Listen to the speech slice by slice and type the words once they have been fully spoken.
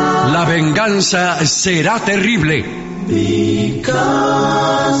venganza será terrible.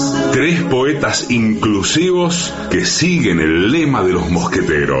 Tres poetas inclusivos que siguen el lema de los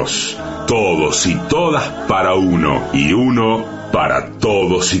mosqueteros. Todos y todas para uno, y uno para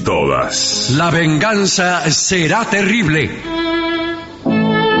todos y todas. La venganza será terrible.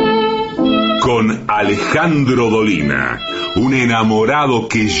 Con Alejandro Dolina, un enamorado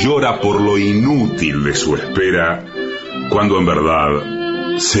que llora por lo inútil de su espera, cuando en verdad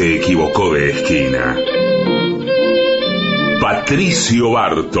se equivocó de esquina. Patricio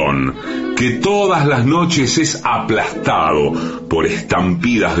Barton, que todas las noches es aplastado por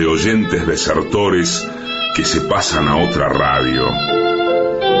estampidas de oyentes desertores que se pasan a otra radio.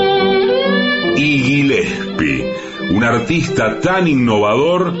 Y Gillespie, un artista tan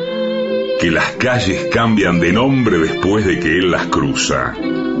innovador que las calles cambian de nombre después de que él las cruza.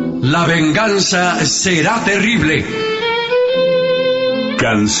 La venganza será terrible.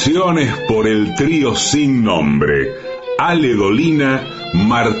 Canciones por el trío sin nombre: Ale Dolina,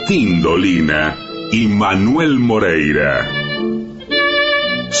 Martín Dolina y Manuel Moreira.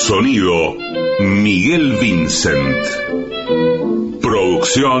 Sonido: Miguel Vincent.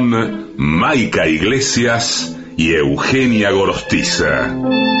 Producción: Maica Iglesias y Eugenia Gorostiza.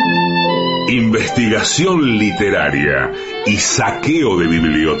 Investigación literaria y saqueo de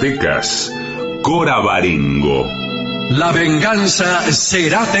bibliotecas: Cora Barengo. La venganza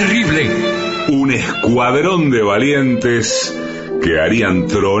será terrible. Un escuadrón de valientes que harían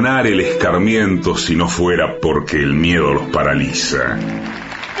tronar el escarmiento si no fuera porque el miedo los paraliza.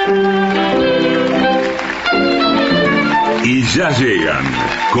 Y ya llegan,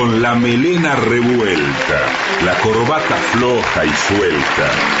 con la melena revuelta, la corbata floja y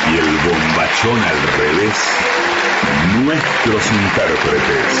suelta y el bombachón al revés, nuestros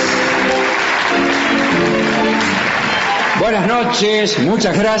intérpretes. Buenas noches,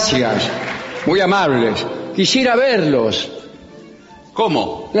 muchas gracias, muy amables. Quisiera verlos.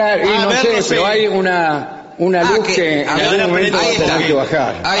 ¿Cómo? Claro, y no sé, pero hay una luz que en algún momento va a tener que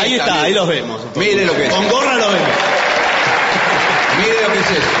bajar. Ahí está, ahí los vemos. Mire lo que es. Con gorra lo vemos. Mire lo que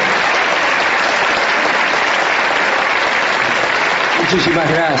es eso. Muchísimas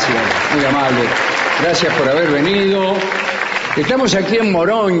gracias, muy amable. Gracias por haber venido. Estamos aquí en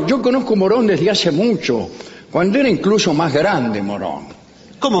Morón. Yo conozco Morón desde hace mucho, cuando era incluso más grande Morón.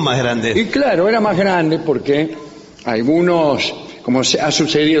 ¿Cómo más grande? Y claro, era más grande porque algunos, como ha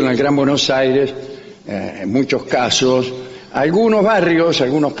sucedido en el Gran Buenos Aires, en muchos casos, algunos barrios,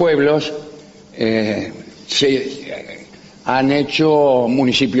 algunos pueblos, se han hecho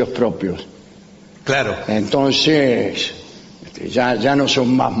municipios propios. Claro. Entonces, ya no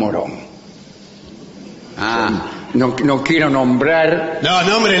son más Morón. No quiero nombrar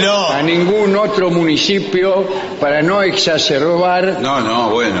nómbrelo a ningún otro municipio para no exacerbar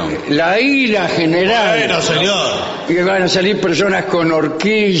bueno. la ira general. Bueno, señor. Y que van a salir personas con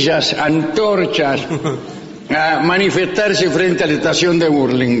horquillas, antorchas, a manifestarse frente a la estación de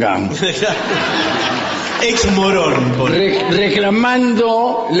Burlingame. Ex Morón.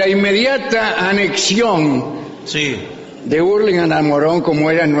 Reclamando la inmediata anexión de Burlingame a Morón como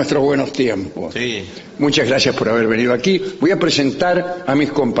era en nuestros buenos tiempos. Sí. Muchas gracias por haber venido aquí. Voy a presentar a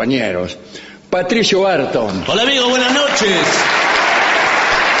mis compañeros. Patricio Barton. Hola, amigo, buenas noches.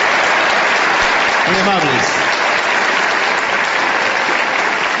 Muy amables.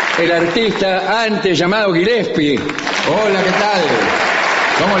 El artista antes llamado Gillespie. Hola, ¿qué tal?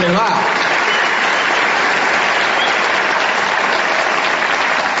 ¿Cómo les va?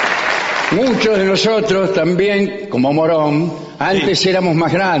 Muchos de nosotros también, como Morón, antes éramos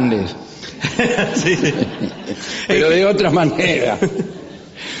más grandes. Sí. Pero de otra manera.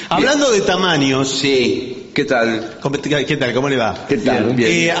 Hablando de tamaños. Sí, ¿qué tal? ¿Qué tal? ¿Cómo le va? ¿Qué tal?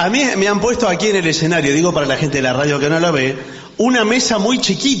 Bien. A mí me han puesto aquí en el escenario, digo para la gente de la radio que no la ve, una mesa muy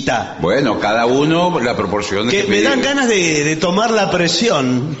chiquita. Bueno, cada uno la proporción de Que me dan ganas de tomar la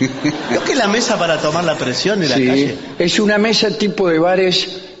presión. ¿No que es la mesa para tomar la presión en la calle? Es una mesa tipo de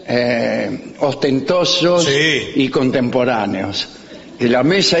bares ostentosos y contemporáneos. Que la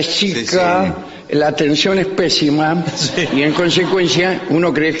mesa es chica, la atención es pésima y en consecuencia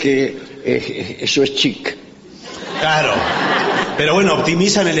uno cree que eso es chic. Claro. Pero bueno,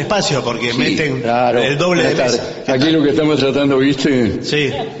 optimizan el espacio porque meten el doble de mesa. Aquí lo que estamos tratando, ¿viste?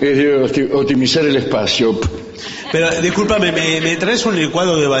 Sí. Es de optimizar el espacio. Pero discúlpame, ¿me traes un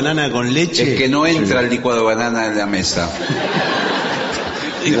licuado de banana con leche? Es que no entra el licuado de banana en la mesa.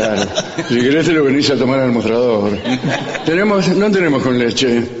 Claro. Si querés te lo venís a tomar al mostrador. No tenemos con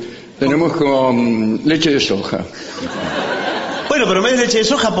leche, tenemos con leche de soja. Bueno, pero en vez de leche de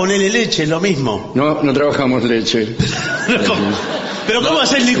soja ponele leche, es lo mismo. No trabajamos leche. Pero ¿cómo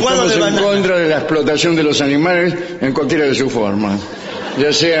hacer licuado Estamos de en banana? contra de la explotación de los animales en cualquiera de sus formas.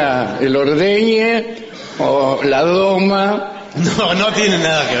 Ya sea el ordeñe o la doma No tiene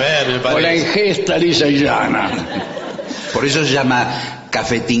nada que ver, me o la parece. ingesta lisa y llana. Por eso se llama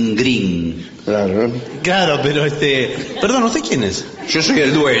cafetín green. Claro. Claro, pero Perdón, ¿usted quién es? Yo soy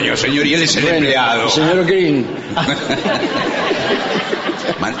el dueño, señor, y él es el empleado. Señor Green,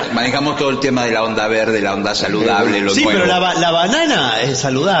 Manejamos todo el tema de la onda verde, la onda saludable, lo Sí, nuevo. pero la banana es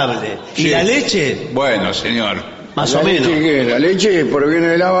saludable. ¿Y Sí. la leche? Bueno, señor. Más la o menos. leche, ¿qué? La leche proviene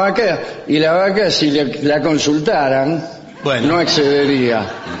de la vaca y la vaca, si la consultaran, Bueno. no excedería.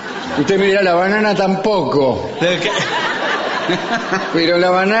 Usted me dirá, la banana tampoco, ¿De qué? pero la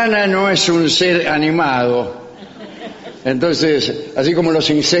banana no es un ser animado. Entonces, así como los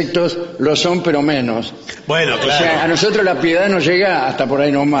insectos lo son, pero menos. Bueno, O sea, a claro. nosotros la piedad nos llega hasta por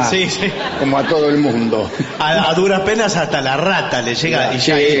ahí nomás, Sí, sí. como a todo el mundo. A duras penas hasta la rata le llega y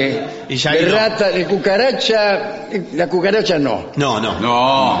ya, Sí. y ya De no. rata, de cucaracha, la cucaracha no. No.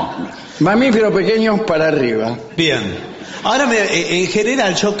 No. Mamíferos pequeños para arriba. Bien. Ahora, en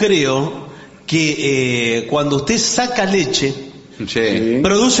general, yo creo que cuando usted saca leche, Sí. Sí.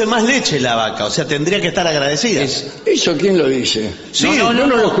 produce más leche la vaca. O sea, tendría que estar agradecida. ¿Eso quién lo dice? Sí, yo no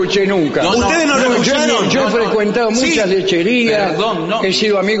lo escuché nunca. ¿Ustedes no lo escucharon? Yo he No, no. frecuentado Sí. muchas lecherías, Perdón, no. he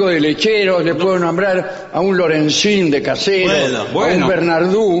sido amigo de lecheros, le puedo nombrar a un Lorenzín de Casero, a Bueno. un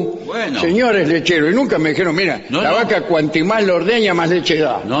Bernardú, Bueno. señores lecheros, y nunca me dijeron, mira, No, la no. vaca cuanti más la ordeña, más leche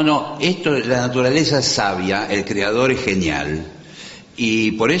da. No, esto, la naturaleza es sabia, el creador es genial.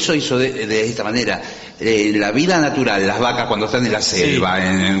 Y por eso hizo de esta manera. La vida natural, las vacas cuando están en la selva, Sí.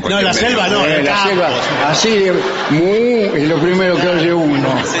 en No, cualquier en la medio. selva no. En la campo, selva, así de es lo primero que oye uno.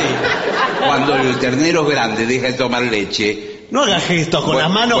 Sí. Cuando el ternero grande deja de tomar leche, No haga gestos con Bueno, las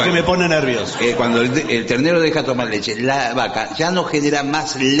manos bueno. que me pone nervioso. cuando el ternero deja de tomar leche, la vaca ya no genera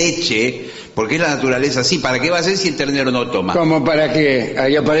más leche, porque es la naturaleza así. ¿Para qué va a ser si el ternero no toma? Como para que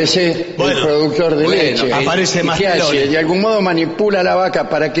ahí aparece Bueno, el productor de bueno, leche. aparece ¿Y más qué hace? telones. De algún modo manipula a la vaca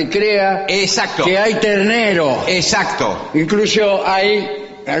para que crea Exacto. que hay ternero. Exacto. Incluso hay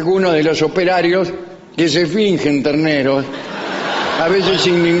algunos de los operarios que se fingen terneros, a veces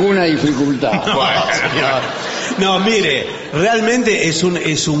sin ninguna dificultad. No, mire, realmente es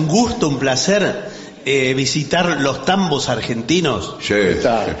un gusto, un placer visitar los tambos argentinos Sí.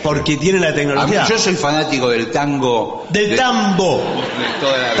 Está. porque tienen la A mí, tecnología. yo soy fanático del tango. Del tambo. De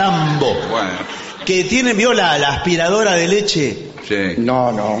toda la vida. Tambo. Bueno, Que tiene, vio la aspiradora de leche. sí.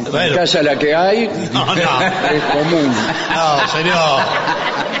 No, no. Bueno. En casa la que hay No. es común. No, señor.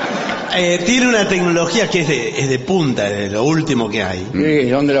 Tiene una tecnología que es de punta, es de lo último que hay. Sí,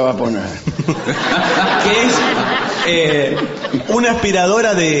 ¿dónde la va a poner? Que es una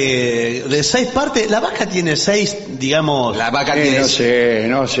aspiradora de 6 partes. La vaca tiene 6, digamos, La vaca tiene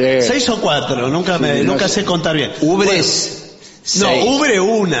No sé. 6 o 4, nunca no sé contar bien. ubres. No, 6. ubre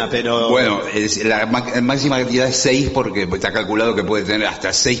una, pero... Bueno, la máxima cantidad es 6 porque está calculado que puede tener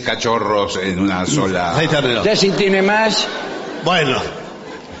hasta 6 cachorros en una sola. Ahí está el reloj. Ya si tiene más, Bueno.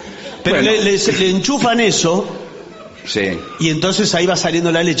 Pero Bueno. le enchufan eso Sí. y entonces ahí va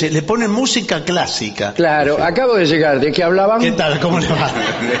saliendo la leche. Le ponen música clásica. claro, acabo de llegar. ¿De qué hablaban? ¿Qué tal? ¿Cómo le va?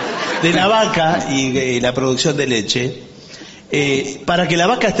 De la vaca y la producción de leche. Para que la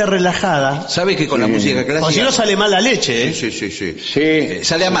vaca esté relajada. ¿Sabe que con la música clásica? O si no sale mal la leche, ¿eh? Sí. Sí,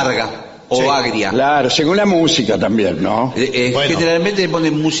 Sale amarga o Sí. agria. claro, según la música también, ¿no? Bueno. Generalmente le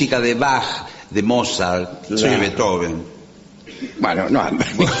ponen música de Bach, de Mozart, de Claro. Beethoven. Bueno, no.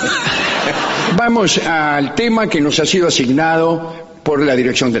 Vamos al tema que nos ha sido asignado por la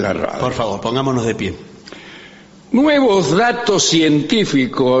dirección de la radio. Por favor, pongámonos de pie. Nuevos datos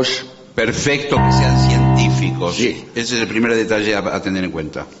científicos Perfecto que sean científicos. Sí. Ese es el primer detalle a tener en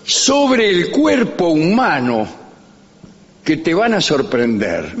cuenta. sobre el cuerpo humano que te van a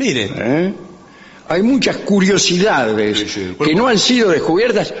sorprender. Mire. ¿Eh? Hay muchas curiosidades Sí, sí, el que cuerpo- no han sido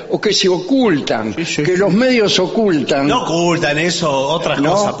descubiertas o que se ocultan, Sí. que los medios ocultan. No ocultan eso, otras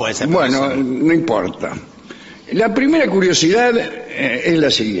 ¿no? cosas puede ser. Bueno, puede ser. no importa. La primera curiosidad es la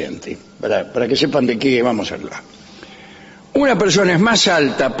siguiente, para que sepan de qué vamos a hablar. Una persona es más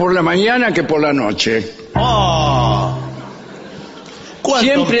alta por la mañana que por la noche. ¡Oh! ¿Cuánto?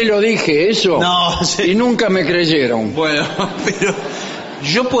 Siempre lo dije eso No, sí. y nunca me creyeron. Bueno, pero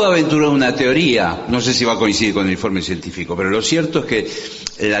yo puedo aventurar una teoría, no sé si va a coincidir con el informe científico, pero lo cierto es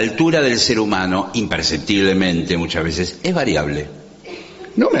que la altura del ser humano, imperceptiblemente muchas veces, es variable.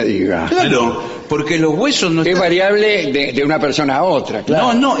 No me diga. Claro, porque los huesos no Es están... variable de una persona a otra,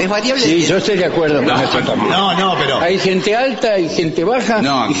 claro. No, es variable. Sí, yo estoy de acuerdo con eso también. No, pero... Hay gente alta, hay gente baja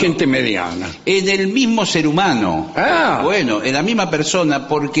y gente mediana. En el mismo ser humano. Ah. Bueno, en la misma persona,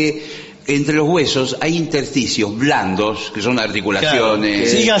 porque entre los huesos hay intersticios blandos, que son articulaciones.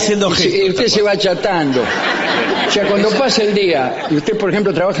 Claro, siga haciendo gestos. Y usted se va achatando. O sea, cuando pasa el día, y usted, por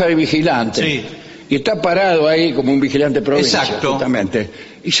ejemplo, trabaja de vigilante. Sí. Y está parado ahí como un vigilante provincia. Exacto. Justamente.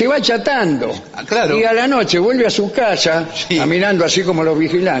 Y se va achatando. Claro. Y a la noche vuelve a su casa, Sí. caminando así como los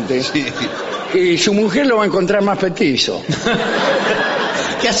vigilantes. Sí. Y su mujer lo va a encontrar más petizo.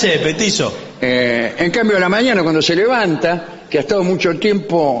 ¿Qué hace, petizo? En cambio, a la mañana, cuando se levanta, que ha estado mucho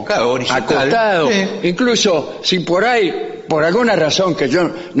tiempo Claro, horizontal. acostado, Sí. incluso si por ahí, por alguna razón que yo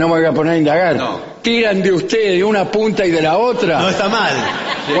no me voy a poner a indagar, No. tiran de usted de una punta y de la otra, No está mal.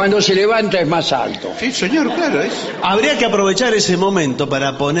 cuando se levanta es más alto. Sí, señor, claro, es. Habría que aprovechar ese momento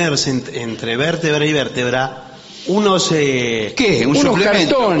para ponerse entre vértebra y vértebra unos... ¿Qué? Un Unos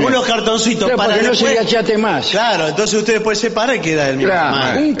suplemento. cartones. Unos cartoncitos Claro, para para que no se después- le achate más. Claro, entonces usted después se para y queda del mismo Claro,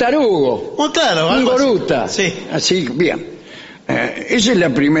 tamaño. un tarugo, Claro, un algo así. goruta. Sí. Así, bien. Esa es la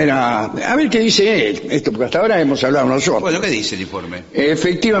primera. A ver qué dice él. Esto, porque hasta ahora hemos hablado nosotros. Bueno, ¿qué dice el informe?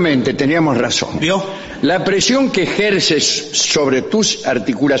 Efectivamente, teníamos razón. ¿Vio? La presión que ejerces sobre tus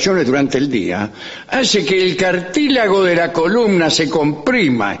articulaciones durante el día hace que el cartílago de la columna se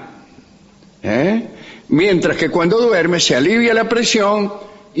comprima, mientras que cuando duermes se alivia la presión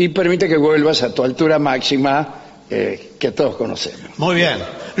y permite que vuelvas a tu altura máxima, que todos conocemos. Muy bien.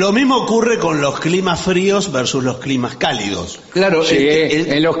 Lo mismo ocurre con los climas fríos versus los climas cálidos. Claro, Sí,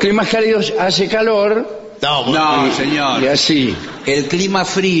 en los climas cálidos hace calor No, señor. y así. El clima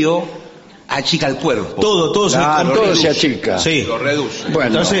frío achica el cuerpo. Todo Claro, todo se achica. Sí. Lo reduce. Bueno,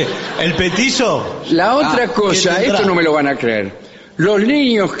 Entonces, el petizo... la otra cosa, ¿qué tendrá? esto no me lo van a creer. Los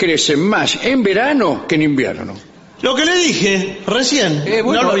niños crecen más en verano que en invierno. Lo que le dije recién,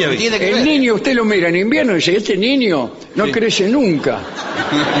 Bueno, no lo había visto. tiene que El ver. niño, usted lo mira en invierno y dice, este niño no Sí. crece nunca.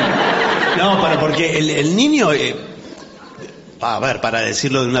 No, porque el niño, a ver, para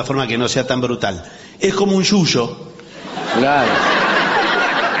decirlo de una forma que no sea tan brutal, es como un yuyo Claro.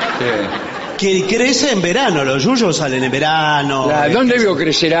 que crece en verano. Los yuyos salen en verano. Claro, ¿dónde vio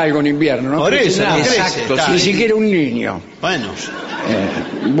crecer algo en invierno? No Por crece eso, nada. no crece, Exacto, claro. Ni siquiera un niño. Bueno,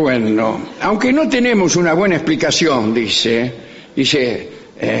 Bueno, aunque no tenemos una buena explicación, dice,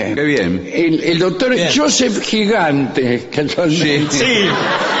 Qué bien. el doctor Bien. Joseph Gigante, casualmente.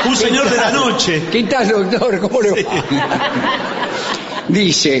 sí, un señor de la noche. ¿Qué tal, doctor? ¿Cómo le va?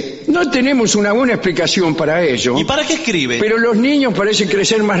 Dice, no tenemos una buena explicación para ello, ¿Y para qué escribe? pero los niños parecen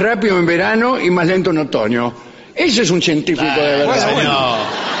crecer más rápido en verano y más lento en otoño. Ese es un científico de verdad. Señor.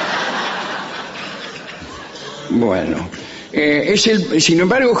 Bueno, sin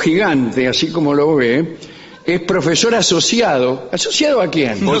embargo, Gigante, así como lo ve, es profesor asociado. ¿Asociado a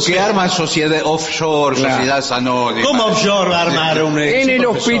quién? Porque arma sociedad offshore, Claro. sociedades anónimas. ¿Cómo offshore va a armar un En el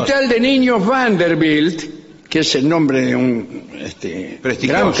profesor? Hospital de Niños Vanderbilt, que es el nombre de un Prestigioso.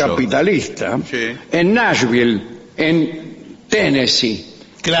 gran capitalista, Sí. en Nashville, en Tennessee.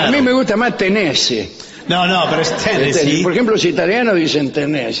 Claro. A mí me gusta más Tennessee. No, pero es Tennessee. Por ejemplo, los italianos dicen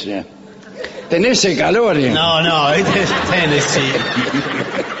Tennessee. Tennessee calores. No, este es Tennessee.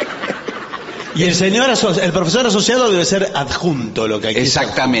 Y el profesor asociado debe ser adjunto, lo que hay que decir.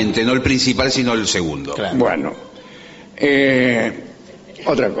 Exactamente, no el principal, sino el segundo. Claro. Bueno,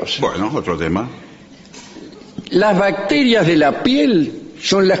 otra cosa. Bueno, otro tema. Las bacterias de la piel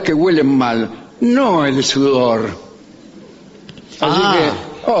son las que huelen mal, no el sudor. Así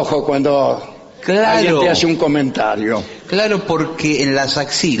que, ojo cuando alguien te hace un comentario. Claro, porque en las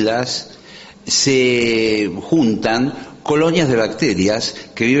axilas se juntan colonias de bacterias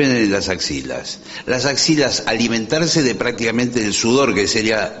que viven en las axilas. Las axilas, alimentarse de prácticamente del sudor, que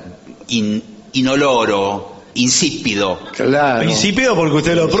sería inoloro, insípido. Claro. Insípido porque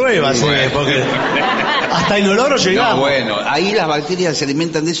usted lo prueba, sí, porque hasta inoloro llegamos. No, bueno, ahí las bacterias se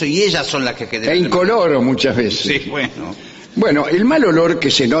alimentan de eso y ellas son las que E generan. incoloro muchas veces. Sí, bueno. Bueno, el mal olor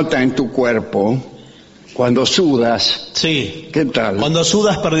que se nota en tu cuerpo cuando sudas, Sí. ¿qué tal? Cuando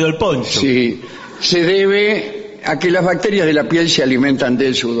sudas perdió el poncho. Sí, se debe a que las bacterias de la piel se alimentan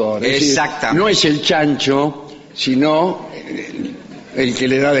del sudor. Es decir, Exactamente. no es el chancho, sino el que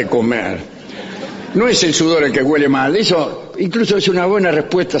le da de comer. No es el sudor el que huele mal. Eso incluso es una buena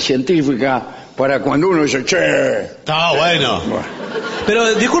respuesta científica para cuando uno dice, che. Está bueno.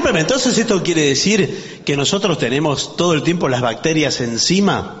 Pero discúlpeme, entonces esto quiere decir que nosotros tenemos todo el tiempo las bacterias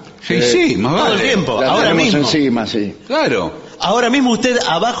encima. Sí, más Todo el vale. tiempo. La Ahora tenemos mismo. encima, sí. Claro. Ahora mismo usted,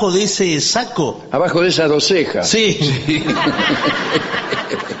 abajo de ese saco... Abajo de esas dos cejas. Sí.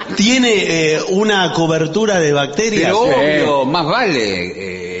 Tiene una cobertura de bacterias. Pero obvio, más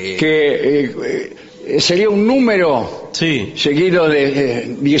vale. Que sería un número Sí. seguido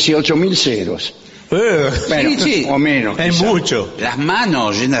de 18.000 ceros. Bueno, sí. o menos. Es quizá. mucho. Las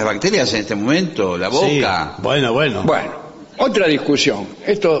manos llenas de bacterias en este momento, la boca. Sí. Bueno. Bueno, otra discusión.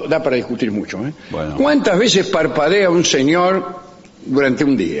 Esto da para discutir mucho. Bueno. ¿Cuántas veces parpadea un señor durante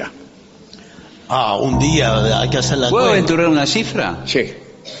un día? Un día hay que hacer la ¿Puedo cuenta. aventurar una cifra? Sí.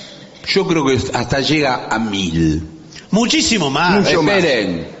 Yo creo que hasta llega a 1000. Muchísimo más. Mucho más.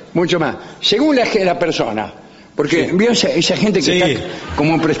 Esperen. Mucho más. Según la persona. Porque vio esa gente que Sí. está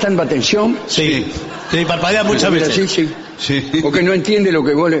como prestando atención. Sí. Sí, parpadea muchas Mira, veces. sí. Sí. O que no entiende lo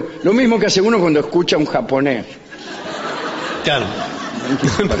que vos le... Lo mismo que hace uno cuando escucha a un japonés. Claro.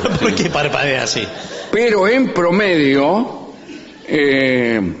 ¿Por qué parpadea así? Pero en promedio,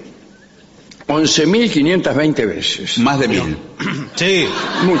 11.520 veces. Más de 1000. Sí.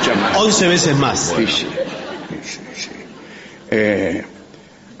 Muchas más. 11 veces más. Sí.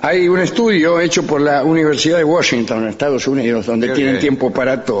 Hay un estudio hecho por la Universidad de Washington, en Estados Unidos, donde Qué tienen bien. tiempo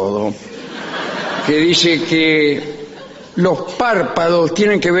para todo, que dice que los párpados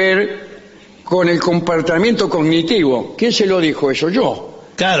tienen que ver con el comportamiento cognitivo. ¿Quién se lo dijo eso? Yo.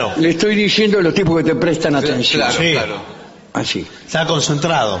 Claro. Le estoy diciendo a los tipos que te prestan atención. Claro, Sí. claro. Así. Está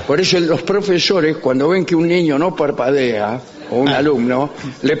concentrado. Por eso los profesores, cuando ven que un niño no parpadea, o un alumno,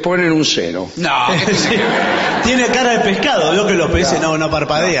 le ponen un 0. No. Sí. Tiene cara de pescado. Veo que los peces no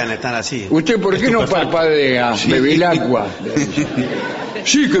parpadean, están así. ¿Usted por qué no parpadea, Bevilacqua?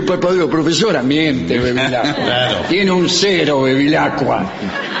 Sí que parpadeo, profesora, miente, Bevilacqua. Claro. Tiene un 0, Bevilacqua.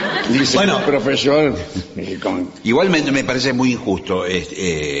 Dice Bueno. el profesor. Igual me parece muy injusto.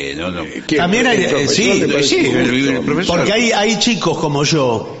 ¿Quién? También hay- ¿El profesor sí, te parece sí, el injusto? profesor. Porque hay chicos como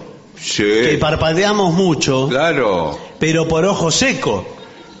yo que Sí. parpadeamos mucho, Claro. pero por ojo seco.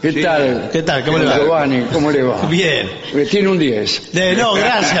 ¿Qué Sí. tal? ¿Qué tal? ¿Cómo le va? Giovanni, ¿cómo le va? Bien. Tiene un 10. No,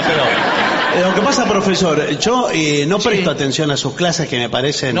 gracias, pero lo que pasa, profesor, yo no presto atención a sus clases que me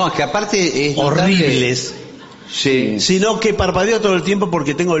parecen No, es que aparte es notable- horribles, Sí. sino que parpadeo todo el tiempo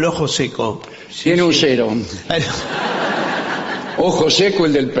porque tengo el ojo seco. Tiene un 0. Ojo seco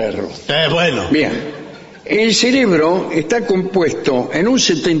el del perro. Bueno, Bien. El cerebro está compuesto en un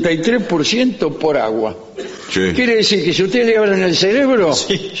 73% por agua. Sí. Quiere decir que si usted le abren el cerebro,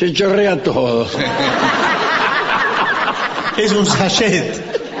 Sí. se chorrea todo. es un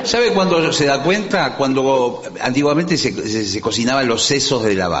sachet. ¿Sabe cuándo se da cuenta? Cuando antiguamente se cocinaban los sesos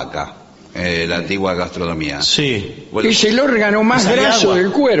de la vaca, la antigua gastronomía. Sí. Bueno, Es el órgano más Sale graso agua.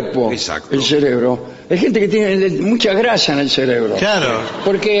 del cuerpo, Exacto. el cerebro. Hay gente que tiene mucha grasa en el cerebro, Claro.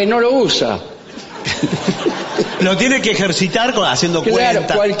 porque no lo usa. Lo tiene que ejercitar haciendo Claro,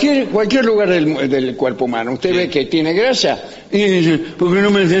 cuenta. cualquier lugar del cuerpo humano. Usted ve que tiene grasa y dice, porque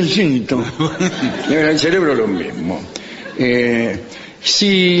no me ejercito. El cerebro lo mismo.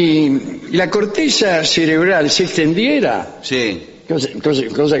 Si la corteza cerebral se extendiera, sí.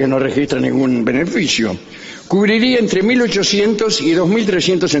 cosa que no registra ningún beneficio, cubriría entre 1.800 y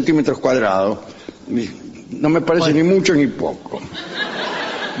 2.300 centímetros cuadrados. No me parece ni mucho ni poco.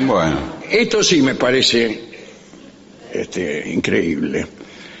 Bueno. Esto sí me parece increíble.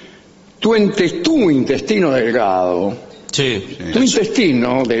 Tu intestino delgado, Sí. tu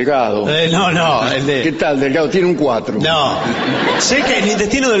intestino delgado, No, el ¿qué de... tal delgado? Tiene un 4. No. Sé que el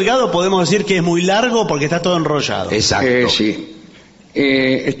intestino delgado podemos decir que es muy largo porque está todo enrollado. Exacto. Sí.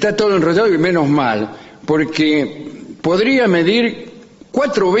 Está todo enrollado y menos mal, porque podría medir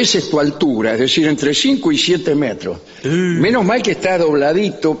 4 veces tu altura, es decir, entre 5 y 7 metros. Menos mal que está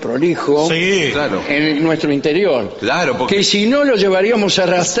dobladito, prolijo, Sí. Claro. en nuestro interior. Claro, porque... Que si no lo llevaríamos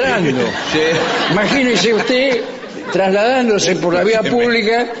arrastrando. Sí. Imagínese usted trasladándose por la vía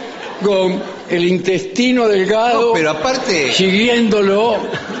pública con el intestino delgado, No, pero aparte... siguiéndolo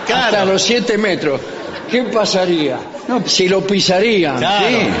Claro. hasta los 7 metros. ¿Qué pasaría? No, si lo pisarían. Claro.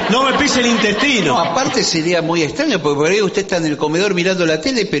 Sí. No me pise el No, intestino. aparte sería muy extraño, porque por ahí usted está en el comedor mirando la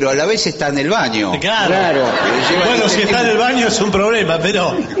tele, pero a la vez está en el baño. Claro. Bueno, si está en el baño es un problema,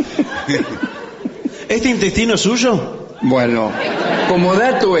 pero... ¿Este intestino es suyo? Bueno, como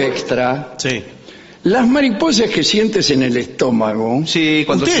dato extra, Sí. las mariposas que sientes en el estómago, Sí,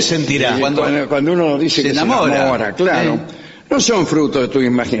 cuando Usted se- sentirá. cuando uno dice se que enamora. se enamora, claro, no son fruto de tu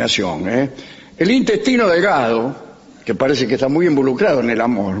imaginación. El intestino delgado, que parece que está muy involucrado en el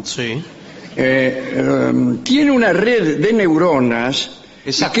amor, Sí. tiene una red de neuronas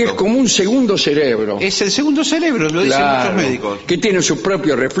Exacto. que es como un segundo cerebro. Es el segundo cerebro, lo dicen Claro, muchos médicos. que tiene sus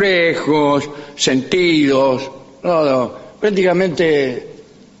propios reflejos, sentidos, todo. prácticamente,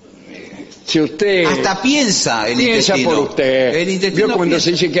 si usted... Hasta piensa el piensa intestino. por usted. El intestino Vio cuando piensa.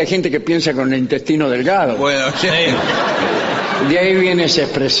 se dice que hay gente que piensa con el intestino delgado. Bueno, sí. De ahí viene esa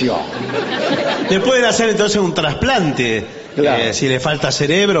expresión. Le pueden hacer entonces un trasplante, Claro. si le falta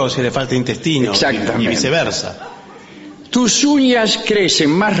cerebro o si le falta intestino. Exactamente. Y viceversa. Tus uñas crecen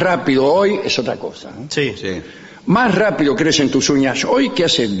más rápido hoy, es otra cosa, ¿no? Sí. Sí. Más rápido crecen tus uñas hoy que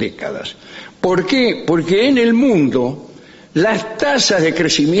hace décadas. ¿Por qué? Porque en el mundo las tasas de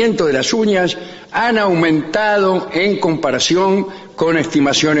crecimiento de las uñas han aumentado en comparación con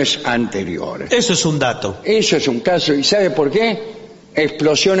estimaciones anteriores. Eso es un dato. Eso es un caso. ¿Y sabe por qué?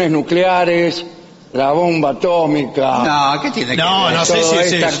 Explosiones nucleares, la bomba atómica, No, ¿qué tiene No, que ver? no sé todas si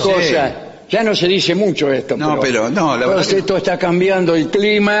es estas eso, cosas. Ya no se dice mucho esto. No, pero no, la todo verdad que- esto está cambiando el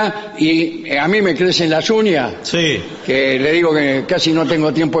clima y a mí me crecen las uñas, Sí. que le digo que casi no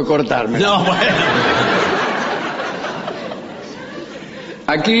tengo tiempo de cortarme. No, bueno.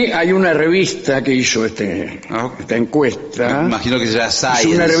 Aquí hay una revista que hizo esta Me encuesta. imagino que será Es Science.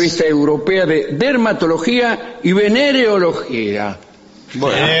 una revista europea de dermatología y venereología.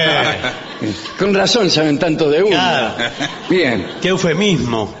 Con razón saben tanto de uñas. Claro. Bien. Qué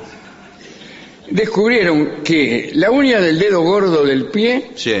eufemismo. Descubrieron que la uña del dedo gordo del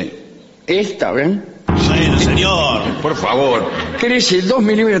pie, Sí. esta, ¿ven? Bueno, señor. Por favor. Crece 2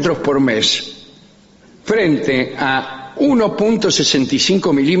 milímetros por mes, frente a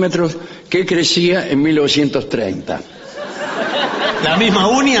 1.65 milímetros que crecía en 1930. ¿La misma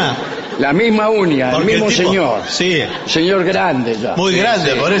uña? La misma uña, el Porque mismo tipo- señor. Sí. Señor grande ya. Muy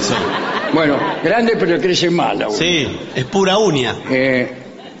grande, por eso. Bueno, grande pero crece mal la uña. Sí, es pura uña.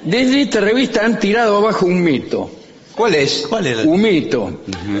 Desde esta revista han tirado abajo un mito. ¿Cuál es? ¿Cuál era? Un mito.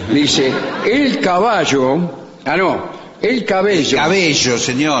 Dice, el cabello Cabello,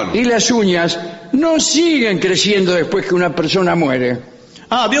 señor. y las uñas no siguen creciendo después que una persona muere.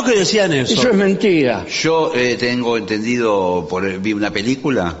 Ah, vio que decían eso. Eso es mentira. Yo tengo entendido, vi una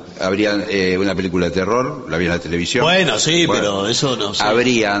película, habría una película de terror, la vi en la televisión. Bueno, sí, Bueno, pero eso no sé.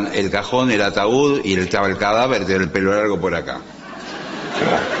 abrían el cajón, el ataúd y estaba el cadáver del pelo largo por acá.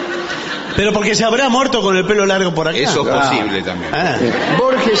 Pero porque se habrá muerto con el pelo largo por acá. Eso es Ah. posible también. Ah.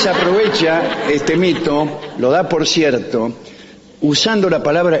 Borges aprovecha este mito, lo da por cierto, usando la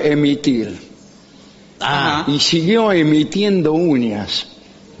palabra emitir. Ah. Y siguió emitiendo uñas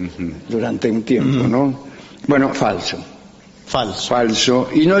durante un tiempo, ¿no? Bueno, falso. Falso. Falso.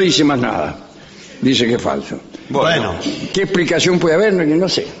 Y no dice más nada. Dice que es falso. Bueno. ¿Qué explicación puede haber? No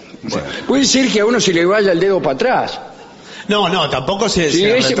sé. Bueno. Puede ser que a uno se le vaya el dedo para atrás. No, tampoco se. Sí, se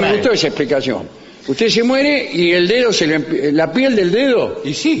me retrae. gustó esa explicación. Usted se muere y el dedo la piel del dedo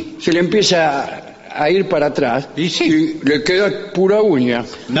Y sí. se le empieza a ir para atrás Y sí. y le queda pura uña.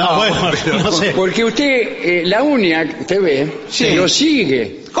 No, bueno, no sé. Porque usted, la uña que usted ve, Sí. lo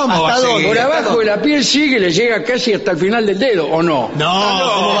sigue. ¿Cómo va a seguir? Por abajo de la piel sigue, le llega casi hasta el final del dedo, ¿o no?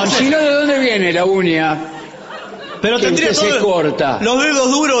 No, ¿cómo va a Y ser? si no, ¿de dónde viene la uña? Pero que tendría usted se todo- corta. Los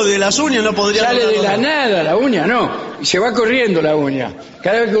dedos duros de las uñas no podrían. Sale de la doblar. nada la uña, no. Y se va corriendo la uña.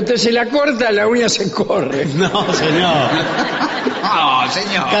 Cada vez que usted se la corta, la uña se corre. No, señor. No,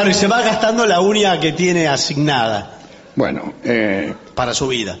 señor. Claro, y se va gastando la uña que tiene asignada Bueno, para su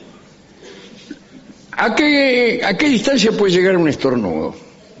vida. ¿a qué distancia puede llegar un estornudo?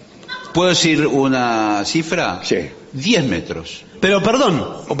 ¿Puedo decir una cifra? Sí. 10 metros. Pero perdón,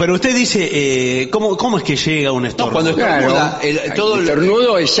 pero usted dice, ¿cómo es que llega un estornudo? cuando estornuda, todo el el-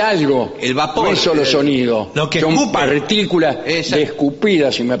 estornudo es algo. el vapor, No es solo el- sonido. lo que son escupe. partículas Exacto. de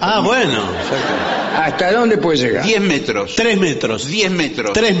escupidas, si me Ah, permite. bueno. ¿Hasta dónde puede llegar? 10 metros. 3 metros. 10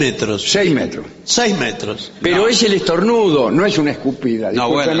 metros. 3 metros. 6 metros. 6 metros. Pero No. es el estornudo, no es una escupida. No,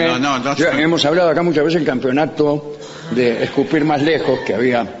 bueno, Discúlpeme. no. Ya hemos hablado acá muchas veces del campeonato de escupir más lejos que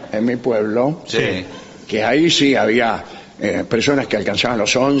había en mi pueblo. Sí. Que ahí sí había personas que alcanzaban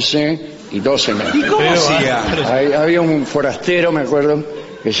los 11 y 12 metros. ¿Y cómo Pero, hacía? pero- Ahí había un forastero, me acuerdo,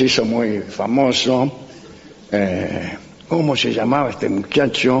 que se hizo muy famoso. ¿Cómo se llamaba este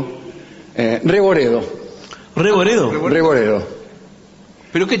muchacho? Reboredo. ¿Reboredo? Reboredo.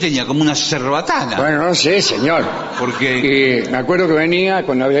 ¿Pero qué tenía? Como una cerbatana. Bueno, no sé, señor. Porque... Y me acuerdo que venía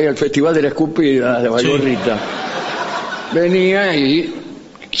cuando había el Festival de la Escupida de Valgorrita. Venía y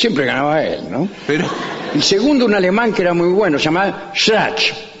siempre ganaba él, ¿no? Pero... Y segundo, un alemán que era muy bueno, se llamaba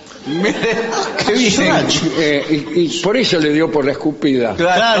Schatz. ¿Qué bien? Y por eso le dio por la escupida.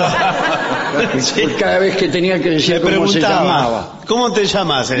 Claro. Sí. Por cada vez que tenía que Le decir cómo se preguntaba, llamaba. ¿cómo te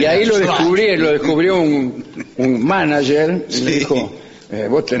llamas? Y ahí lo descubrió un manager y le dijo,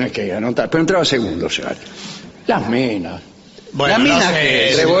 vos tenés que anotar. Pero entraba segundo, Schatz. Las minas. Bueno, La mina no sé,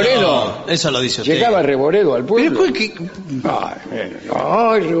 que- Reboredo. Eso lo dice usted. Llegaba Reboredo al pueblo. Pero, ¿qué?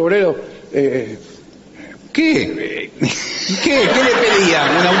 Ay, Reboredo. ¿Qué? ¿Qué le pedía?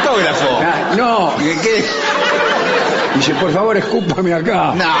 ¿Un autógrafo? No. ¿Qué? Dice, por favor, escúpame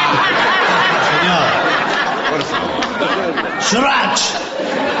acá. No. Señor. Por favor. ¡Srach!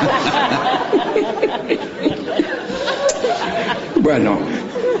 Bueno,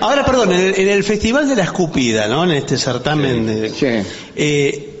 Ahora, perdón, en el Festival de la Escupida, ¿no? En este certamen,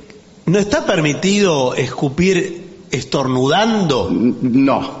 sí. ¿no está permitido escupir estornudando?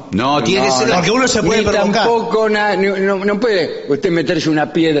 No. No, tiene que ser la- Porque uno se puede Ni provocar. tampoco no puede usted meterse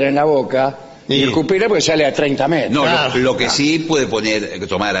una piedra en la boca y Sí. escupirla porque sale a 30 metros. No, Claro. lo que sí puede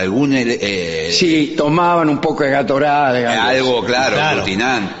tomar algún Sí, tomaban un poco de Gatorade. algo claro, Claro.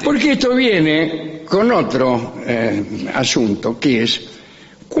 aglutinante. Porque esto viene con otro asunto, que es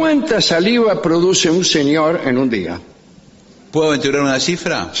 ¿cuánta saliva produce un señor en un día? ¿Puedo aventurar una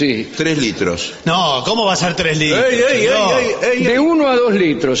cifra? Sí. 3 litros. No, ¿cómo va a ser 3 litros? No. De 1 a 2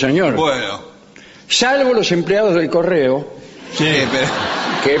 litros, señor. Bueno. Salvo los empleados del correo, Sí. Pero-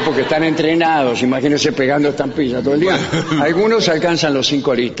 que porque están entrenados, imagínense pegando estampillas todo el día. Algunos alcanzan los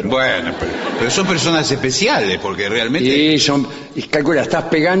 5 litros. bueno, pero son personas especiales, porque realmente... Y calcula, estás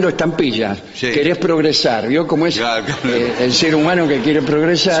pegando estampillas, Sí. querés progresar, ¿vio cómo es Claro, claro. el ser humano que quiere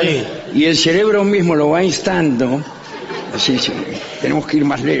progresar? Sí. Y el cerebro mismo lo va instando, así, sí, tenemos que ir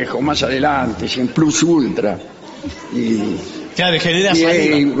más lejos, más adelante, sin plus ultra. Y, Claro, genera y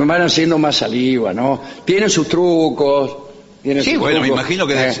saliva. van haciendo más saliva, ¿no? Tienen sus trucos. Sí, bueno, me imagino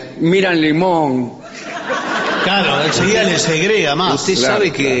que... miran limón. Claro, enseguida le segrega más. Usted Claro,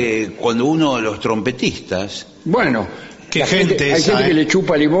 sabe que cuando los trompetistas, Bueno, Qué la gente hay esa, gente ¿eh? que le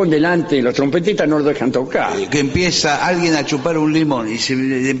chupa limón delante y los trompetistas no lo dejan tocar. que empieza alguien a chupar un limón y se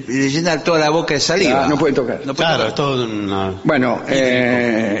le llena toda la boca de saliva. No puede tocar. No puede Claro, tocar. es todo una... Bueno,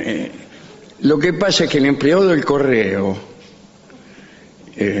 lo que pasa es que el empleado del correo,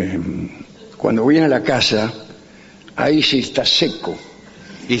 cuando viene a la casa, ahí sí está seco.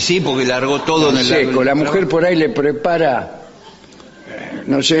 Y sí, porque largó todo en el... Seco. La mujer por ahí le prepara,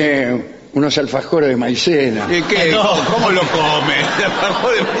 no sé, unos alfajores de maicena. ¿Y qué? No. ¿Cómo lo come?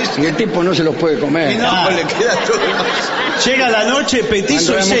 Y el tipo no se los puede comer. Y no, le queda todo... Llega la noche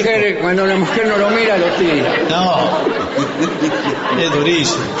petizo y seco. Cuando la mujer no lo mira, lo tira. No. Es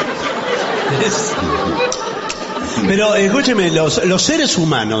durísimo. Pero escúcheme, los seres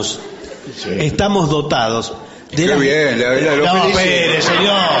humanos estamos dotados de Qué bien, lo No, felicito. espere,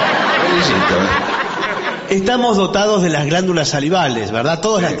 señor. Estamos dotados de las glándulas salivales, ¿verdad?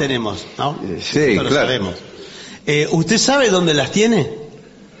 Todos las tenemos, ¿no? Sí, Todos lo claro. sabemos. ¿Usted sabe dónde las tiene?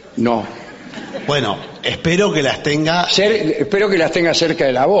 No. Bueno, espero que las tenga... Espero que las tenga cerca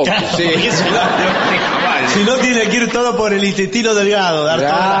de la boca. Claro, Sí. porque si no tiene que ir todo por el intestino delgado, dar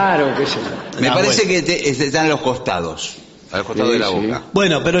toda la- Claro, qué sé yo. Me Ah, parece bueno. que están los costados, al costado Sí, de la sí. boca.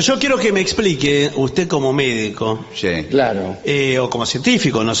 Bueno, pero yo quiero que me explique, usted como médico, Sí. Claro. o como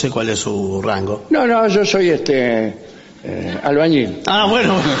científico, no sé cuál es su rango. No, yo soy albañil. Ah,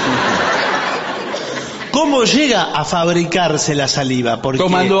 bueno. ¿Cómo llega a fabricarse la saliva? Porque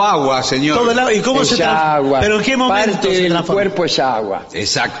Tomando agua, señor. todo el agua- ¿Y cómo Es se transforma? agua. ¿Pero en qué momento Parte se del transforma? cuerpo es agua.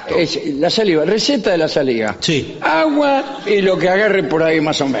 Exacto. Es la saliva, receta de la saliva. Sí. Agua y lo que agarre por ahí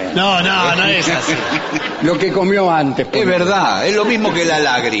más o menos. No es así. Lo que comió antes. por Es ejemplo. verdad, es lo mismo que la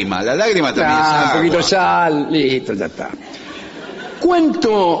lágrima. La lágrima también es Un agua. poquito de sal, listo, ya está.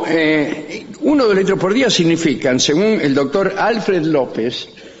 ¿Cuánto? 1 o 2 litros por día significan, según el doctor Alfred López.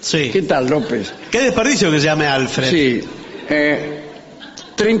 Sí. ¿Qué tal, López? Qué desperdicio que se llame Alfred. Sí.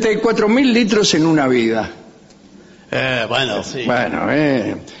 34.000 litros en una vida. Bueno, sí. Bueno,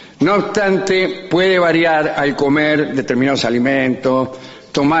 no obstante, puede variar al comer determinados alimentos,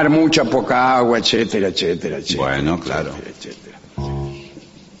 tomar mucha poca agua, etcétera, etcétera, etcétera. Bueno, claro. Etcétera.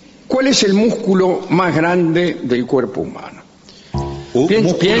 ¿Cuál es el músculo más grande del cuerpo humano?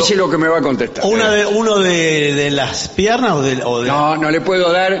 Piense lo que me va a contestar. Uno de las piernas No le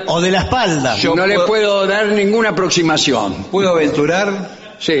puedo dar, o de la espalda. no le puedo dar ninguna aproximación. ¿Puedo aventurar?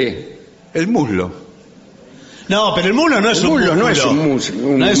 Sí. El muslo. No, pero el muslo no es El un muslo músculo. no es un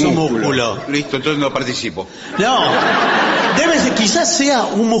músculo. No es un músculo. Listo, entonces no participo. No. Quizás sea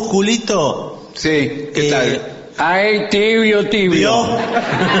un musculito. Sí, ¿qué tal? Ay, tibio. ¿Vio?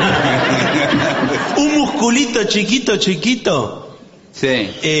 Un musculito chiquito.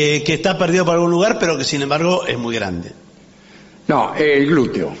 Sí. Que está perdido por algún lugar, pero que sin embargo es muy grande. No, el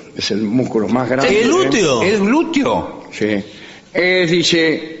glúteo es el músculo más grande. ¿El glúteo? ¿El glúteo? Sí.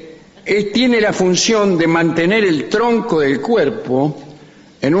 Tiene la función de mantener el tronco del cuerpo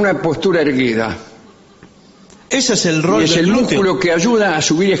en una postura erguida. Ese es el rol y es del el glúteo. músculo que ayuda a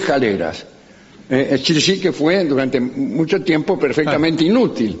subir escaleras. Es decir, que fue durante mucho tiempo perfectamente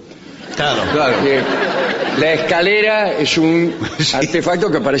inútil. Claro. La escalera es un artefacto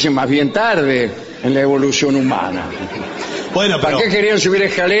que aparece más bien tarde en la evolución humana. Bueno, pero... ¿Para qué querían subir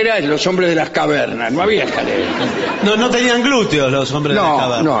escaleras los hombres de las cavernas? No había escaleras. No tenían glúteos los hombres de la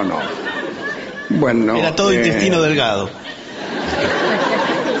caverna. No. Bueno, era todo intestino delgado.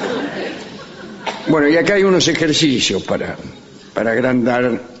 Bueno, y acá hay unos ejercicios para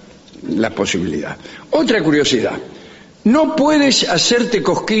agrandar la posibilidad. Otra curiosidad. No puedes hacerte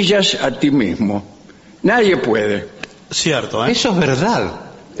cosquillas a ti mismo. Nadie puede. Cierto, ¿eh? Eso es verdad.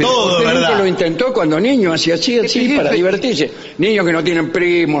 Todo es Usted nunca verdad. lo intentó cuando niño, hacía así para divertirse. Niños que no tienen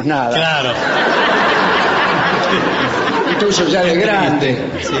primos, nada. Claro. Incluso ya de grande.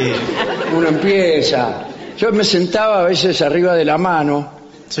 Sí. Uno empieza. Yo me sentaba a veces arriba de la mano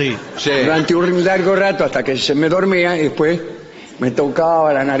Sí. durante un largo rato hasta que se me dormía y después me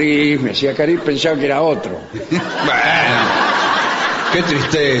tocaba la nariz, me hacía cariño, pensaba que era otro. Bueno, qué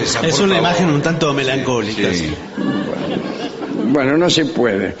tristeza. Es por una favor. imagen un tanto melancólica. Sí. Bueno, no se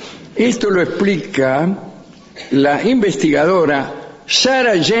puede. Esto lo explica la investigadora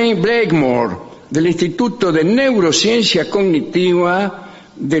Sarah Jane Blakemore del Instituto de Neurociencia Cognitiva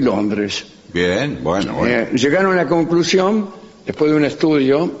de Londres. Bien, bueno. Llegaron a la conclusión, después de un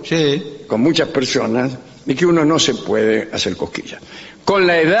estudio Sí. con muchas personas, de que uno no se puede hacer cosquillas. Con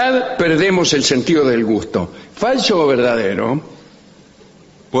la edad perdemos el sentido del gusto. ¿Falso o verdadero?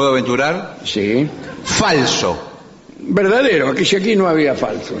 ¿Puedo aventurar? Sí. Falso. Verdadero, aquí no había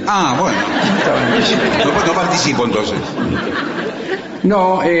falso. ¿No? Ah, bueno. No participo entonces.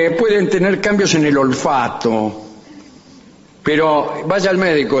 No, pueden tener cambios en el olfato, pero vaya al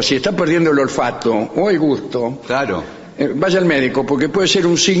médico, si está perdiendo el olfato o el gusto, Claro. vaya al médico, porque puede ser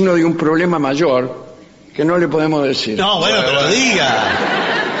un signo de un problema mayor que no le podemos decir. No, bueno, pero diga.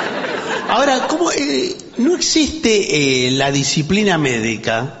 Ahora, ¿cómo no existe la disciplina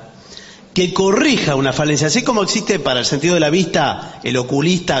médica que corrija una falencia? Así como existe para el sentido de la vista el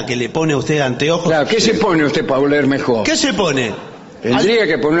oculista que le pone a usted anteojos. Claro, ¿qué se pone usted para oler mejor? ¿Qué se pone? Tendría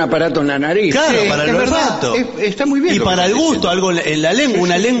que poner un aparato en la nariz. Claro, Sí, para es el verdad. olfato. Está muy bien Y lo que para el está gusto, diciendo. algo en la lengua,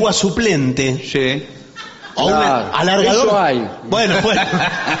 una lengua suplente. Sí. O un Claro, alargador. eso hay. Bueno.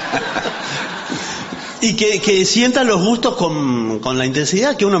 Y que sientan los gustos con la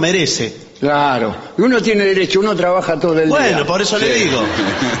intensidad que uno merece. Claro, y uno tiene derecho, uno trabaja todo el día. Bueno, por eso le digo.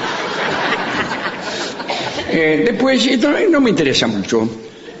 Después, esto no me interesa mucho.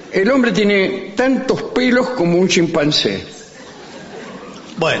 El hombre tiene tantos pelos como un chimpancé.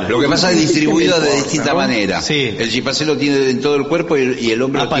 Bueno. Lo que pasa es distribuido ¿Qué me de importa, distinta no? manera. Sí. El chimpancé lo tiene en todo el cuerpo y el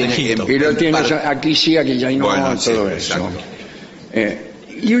hombre lo tiene Parejito. Y lo tiene par- aquí sí, aquí ya no, Bueno, todo sí, eso. exacto.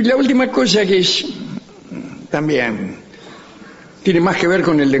 Y la última cosa que es también tiene más que ver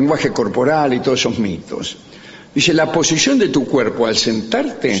con el lenguaje corporal y todos esos mitos. Dice, la posición de tu cuerpo al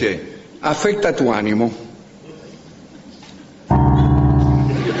sentarte Sí. afecta tu ánimo.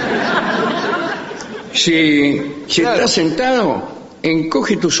 Si Claro. estás sentado,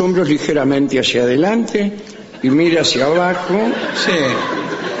 encoge tus hombros ligeramente hacia adelante y mira hacia abajo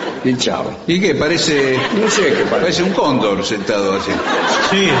Sí. y chao. ¿Y qué? Parece... No sé qué parece. Parece un cóndor sentado así.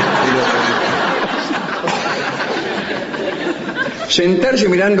 Sí. Sentarse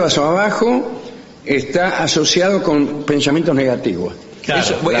mirando hacia abajo está asociado con pensamientos negativos. Claro.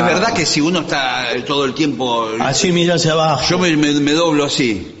 Eso, Claro. Es verdad que si uno está todo el tiempo... Así mira hacia abajo. Yo me doblo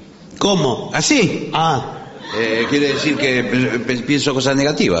así. ¿Cómo? ¿Así? Ah. Quiere decir que pienso cosas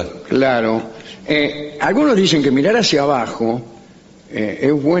negativas. Claro. Algunos dicen que mirar hacia abajo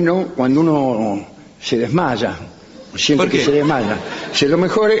es bueno cuando uno se desmaya, siente ¿Por qué? que se desmaya. Lo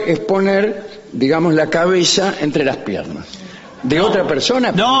mejor es poner, digamos, la cabeza entre las piernas. ¿De otra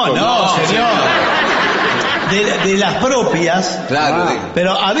persona? No, señor. De las propias. Claro. Ah.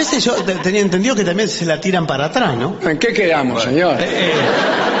 Pero a veces yo tenía entendido que también se la tiran para atrás, ¿no? ¿En qué quedamos, señor?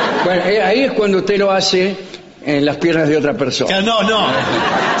 Bueno, ahí es cuando usted lo hace en las piernas de otra persona. No.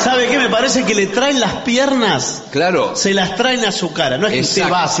 ¿Sabe qué? Me parece que le traen las piernas, Claro. se las traen a su cara, no es que usted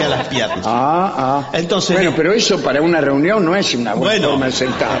Exacto. va hacia las piernas. Entonces, bueno, pero eso para una reunión no es una buena Bueno. forma de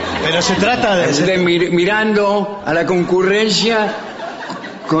sentar. Pero se trata de... Mirando a la concurrencia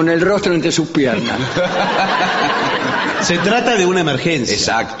con el rostro entre sus piernas. Se trata de una emergencia.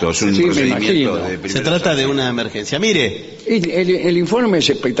 Exacto, es un Sí, me procedimiento imagino. de primer Se trata de una emergencia. Mire, El informe es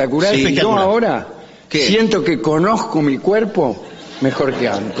espectacular. Sí, Y yo espectacular. ahora ¿Qué? siento que conozco mi cuerpo mejor que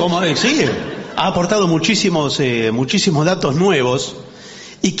antes. ¿cómo es? Sí, ha aportado muchísimos datos nuevos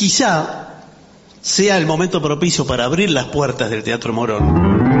y quizá sea el momento propicio para abrir las puertas del Teatro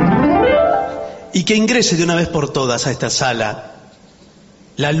Morón y que ingrese de una vez por todas a esta sala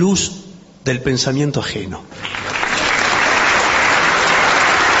la luz del pensamiento ajeno.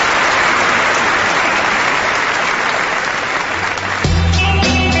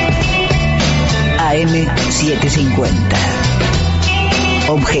 AM750.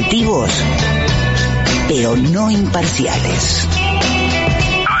 Objetivos, pero no imparciales.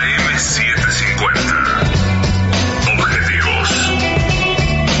 AM750. Objetivos,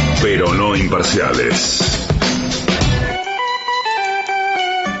 pero no imparciales.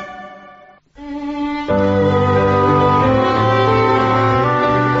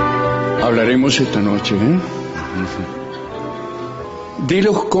 Hablaremos esta noche, de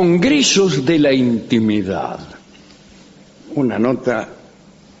los congresos de la intimidad. Una nota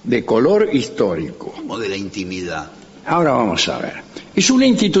de color histórico. ¿Cómo de la intimidad? Ahora vamos a ver. Es una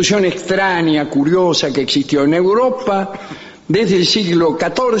institución extraña, curiosa, que existió en Europa desde el siglo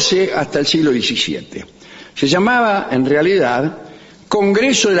XIV hasta el siglo XVII. Se llamaba, en realidad,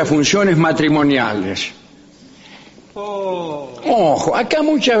 Congreso de las Funciones Matrimoniales. Ojo, acá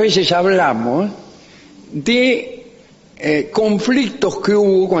muchas veces hablamos de conflictos que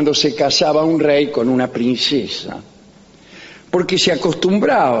hubo cuando se casaba un rey con una princesa, porque se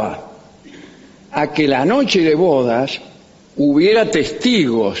acostumbraba a que la noche de bodas hubiera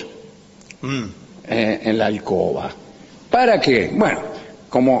testigos en la alcoba. ¿Para qué? Bueno,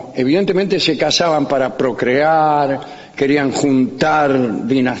 como evidentemente se casaban para procrear, querían juntar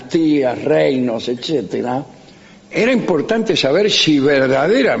dinastías, reinos, etcétera, era importante saber si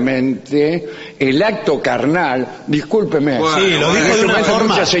verdaderamente el acto carnal, discúlpeme, sí, lo dijo de una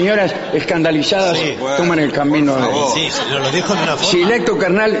forma. Muchas señoras escandalizadas toman el camino de... Sí, señor, lo dijo de una forma. Si el acto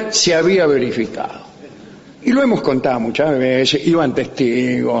carnal se había verificado. Y lo hemos contado muchas veces, iban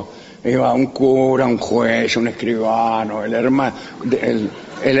testigos, iba un cura, un juez, un escribano, el hermano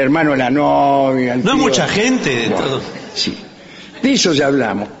de la novia. No hay mucha gente de todo. Sí, de eso ya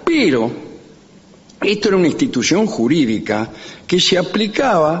hablamos, pero esto era una institución jurídica que se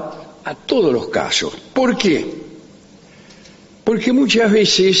aplicaba a todos los casos. ¿Por qué? Porque muchas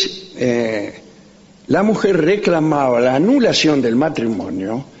veces la mujer reclamaba la anulación del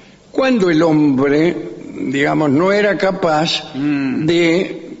matrimonio cuando el hombre, digamos, no era capaz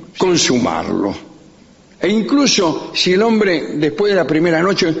de consumarlo. E incluso si el hombre, después de la primera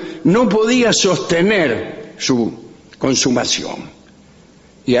noche, no podía sostener su consumación.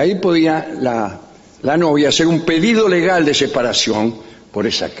 Y ahí podía la novia hacer un pedido legal de separación por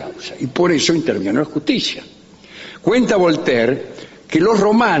esa causa. Y por eso intervino la justicia. Cuenta Voltaire que los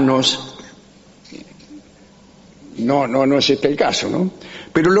romanos, no es este el caso, ¿no?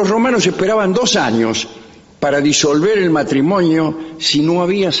 Pero los romanos esperaban 2 años para disolver el matrimonio si no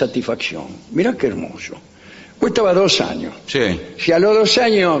había satisfacción. Mirá qué hermoso. Cuestaba 2 años. Sí. Si a los 2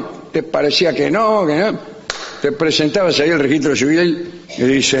 años te parecía que no, te presentabas ahí al registro civil y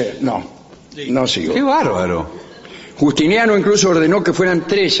dice, no sigo. ¡Qué bárbaro! Justiniano incluso ordenó que fueran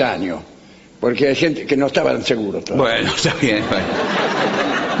 3 años, porque hay gente que no estaban seguros todavía. Bueno, está bien.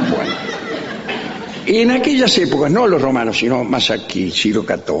 Bueno. Y en aquellas épocas, no los romanos, sino más aquí, siglo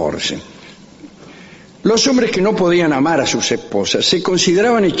XIV, los hombres que no podían amar a sus esposas se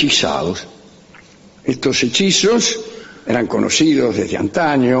consideraban hechizados. Estos hechizos eran conocidos desde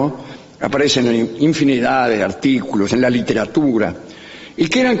antaño, aparecen en infinidad de artículos, en la literatura, y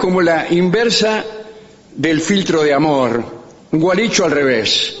que eran como la inversa del filtro de amor, un gualicho al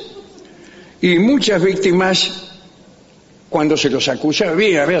revés. Y muchas víctimas, cuando se los acusa,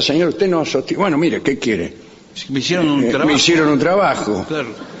 vea señor, usted no sostiene. Bueno, mire, ¿qué quiere? Me hicieron un trabajo. Me hicieron un trabajo. Claro.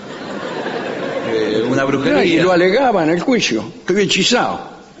 Una brujería. Y lo alegaban en el juicio, estoy hechizado.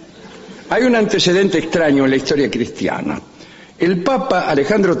 Hay un antecedente extraño en la historia cristiana. El Papa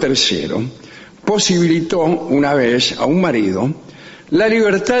Alejandro III posibilitó una vez a un marido la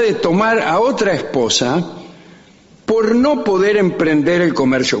libertad de tomar a otra esposa por no poder emprender el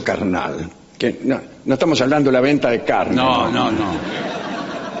comercio carnal. Que no estamos hablando de la venta de carne. No.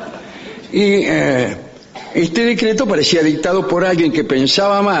 Y este decreto parecía dictado por alguien que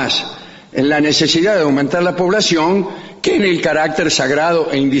pensaba más en la necesidad de aumentar la población que en el carácter sagrado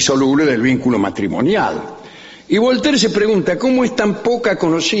e indisoluble del vínculo matrimonial. Y Voltaire se pregunta cómo es tan poco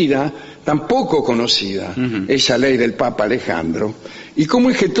conocida esa ley del Papa Alejandro, y cómo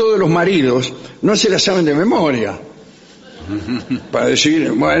es que todos los maridos no se la saben de memoria para decir,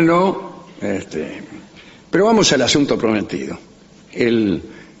 bueno, pero vamos al asunto prometido, el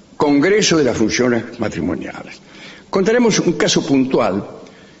Congreso de las Funciones Matrimoniales. Contaremos un caso puntual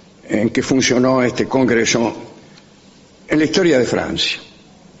en que funcionó este Congreso en la historia de Francia.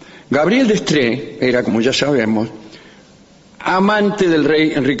 Gabriel d'Estrées era, como ya sabemos, amante del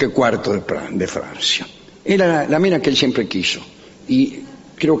rey Enrique IV de Francia. Era la mina que él siempre quiso, y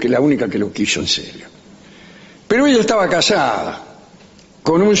creo que la única que lo quiso en serio. Pero ella estaba casada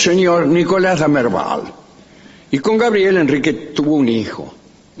con un señor, Nicolás de Merval, y con Gabriel Enrique tuvo un hijo,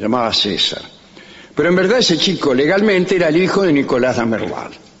 llamaba César. Pero en verdad ese chico legalmente era el hijo de Nicolás de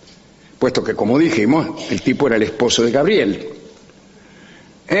Merval, puesto que, como dijimos, el tipo era el esposo de Gabriel.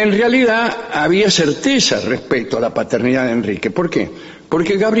 En realidad había certeza respecto a la paternidad de Enrique. ¿Por qué?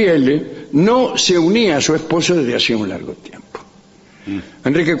 Porque Gabriel no se unía a su esposo desde hacía un largo tiempo.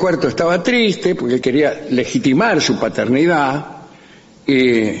 Enrique IV estaba triste porque quería legitimar su paternidad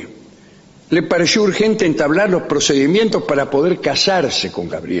y le pareció urgente entablar los procedimientos para poder casarse con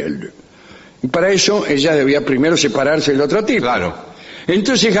Gabriel. Y para eso ella debía primero separarse del otro tipo. Claro.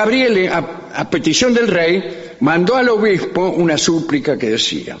 Entonces Gabriel, a petición del rey, mandó al obispo una súplica que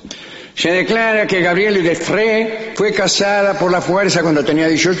decía: se declara que Gabriele de Frey fue casada por la fuerza cuando tenía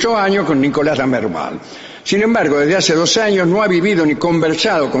 18 años con Nicolás de Merval. Sin embargo, desde hace 2 años no ha vivido ni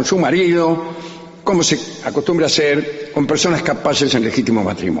conversado con su marido, como se acostumbra hacer con personas capaces en legítimo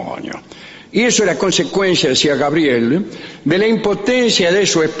matrimonio. Y eso era consecuencia, decía Gabriel, de la impotencia de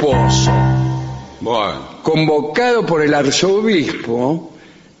su esposo. Bueno. Convocado por el arzobispo,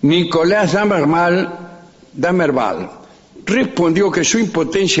 Nicolás de Merval respondió que su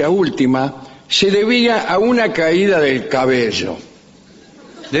impotencia última se debía a una caída del cabello.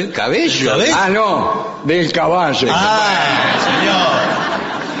 ¿Del cabello? Ah, no, del caballo. Señor.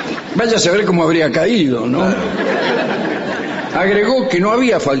 Vaya a saber cómo habría caído, ¿no? Agregó que no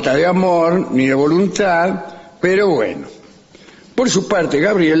había falta de amor ni de voluntad, pero bueno. Por su parte,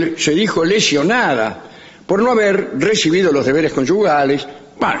 Gabriel se dijo lesionada por no haber recibido los deberes conyugales.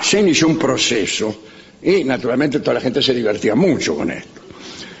 Se inició un proceso y naturalmente toda la gente se divertía mucho con esto.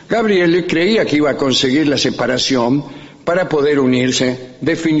 Gabriel creía que iba a conseguir la separación para poder unirse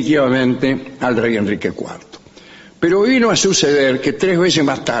definitivamente al rey Enrique IV. Pero vino a suceder que 3 veces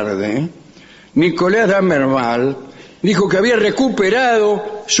más tarde, Nicolás de Merval dijo que había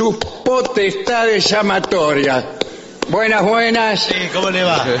recuperado sus potestades amatorias. Buenas, buenas. Sí, ¿cómo le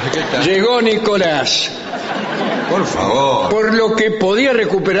va? Llegó Nicolás. Por favor. Por lo que podía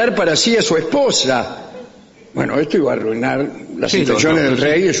recuperar para sí a su esposa. Bueno, esto iba a arruinar las intenciones del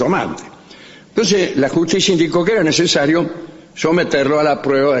rey y de su amante. Entonces, la justicia indicó que era necesario someterlo a la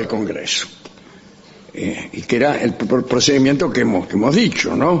prueba del Congreso. Y que era el procedimiento que hemos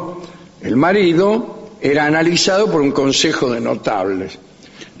dicho, ¿no? El marido era analizado por un consejo de notables.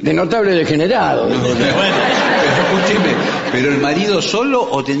 De notables degenerados. ¿Pero el marido solo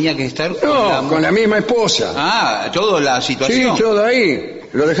o tenía que estar con la misma esposa? Ah, toda la situación. Sí, todo ahí.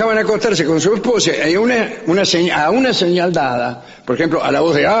 Lo dejaban acostarse con su esposa y a una señal dada, por ejemplo, a la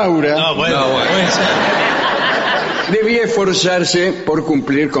voz de Aura. No, bueno. Debía esforzarse por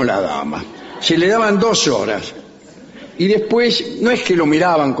cumplir con la dama. Se le daban 2 horas. Y después, no es que lo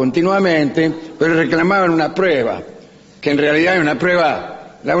miraban continuamente, pero reclamaban una prueba, que en realidad es una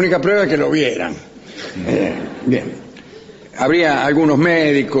prueba, la única prueba es que lo vieran. Bien. Habría algunos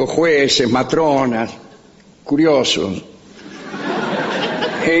médicos, jueces, matronas, curiosos.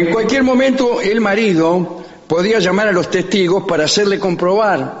 En cualquier momento el marido podía llamar a los testigos para hacerle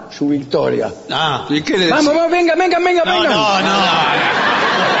comprobar su victoria. ¿Y qué le decía? Vamos, venga. No.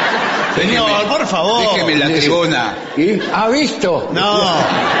 Señor, por favor. Déjeme la tribuna. ¿Y? ¿Ha visto? No.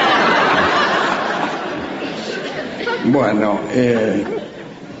 Bueno,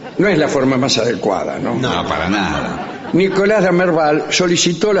 no es la forma más adecuada, ¿no? No, para nada. Nicolás de Merval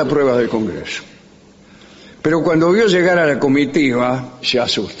solicitó la prueba del Congreso. Pero cuando vio llegar a la comitiva, se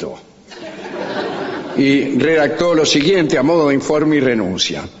asustó. Y redactó lo siguiente a modo de informe y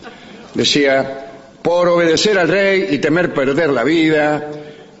renuncia. Decía: por obedecer al rey y temer perder la vida,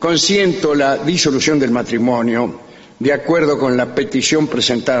 consiento la disolución del matrimonio de acuerdo con la petición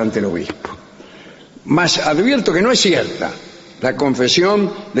presentada ante el obispo. Mas advierto que no es cierta la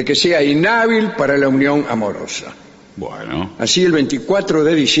confesión de que sea inhábil para la unión amorosa. Bueno. Así, el 24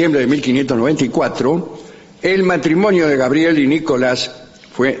 de diciembre de 1594, el matrimonio de Gabriel y Nicolás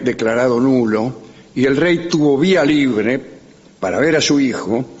fue declarado nulo y el rey tuvo vía libre para ver a su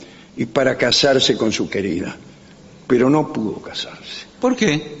hijo y para casarse con su querida. Pero no pudo casarse. ¿Por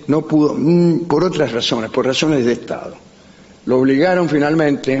qué? No pudo, por otras razones, por razones de Estado. Lo obligaron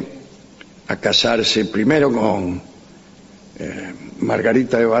finalmente a casarse primero con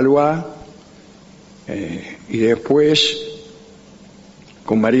Margarita de Valois y después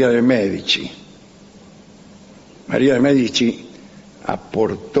con María de Medici. María de Medici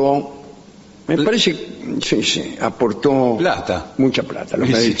aportó, me parece, aportó plata. Mucha plata. Los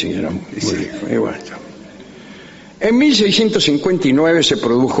Medici eran muy ricos. Y bueno, En 1659 se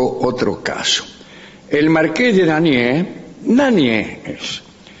produjo otro caso. El marqués de Nanier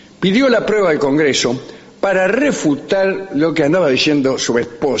pidió la prueba del Congreso para refutar lo que andaba diciendo su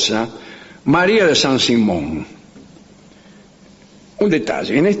esposa, María de Saint-Simon. Un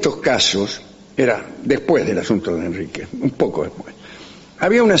detalle, en estos casos, era después del asunto de Enrique, un poco después,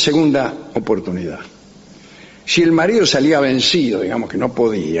 había una segunda oportunidad. Si el marido salía vencido, digamos que no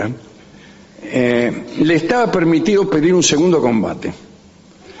podía, le estaba permitido pedir un segundo combate.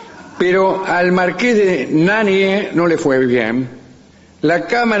 Pero al marqués de Nanier no le fue bien. La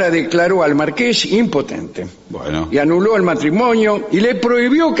Cámara declaró al marqués impotente. Bueno. Y anuló el matrimonio y le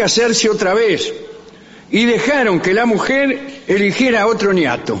prohibió casarse otra vez. Y dejaron que la mujer eligiera a otro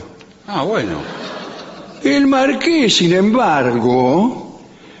niato. Ah, bueno. El marqués, sin embargo,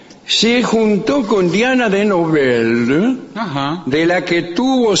 se juntó con Diana de Novel, Ajá. de la que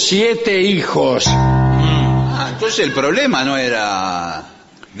tuvo 7 hijos. Entonces el problema no era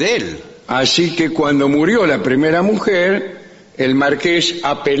de él. Así que cuando murió la primera mujer, el marqués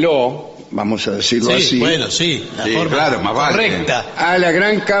apeló, vamos a decirlo así, bueno, sí, la Sí, forma claro, más vale. correcta. a la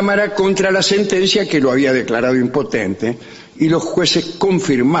Gran Cámara contra la sentencia que lo había declarado impotente, y los jueces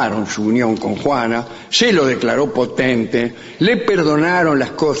confirmaron su unión con Juana, se lo declaró potente, le perdonaron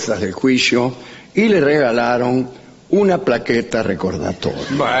las costas del juicio y le regalaron una plaqueta recordatoria.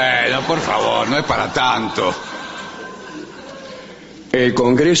 Bueno, por favor, no es para tanto. El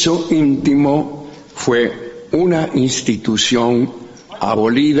Congreso Íntimo fue una institución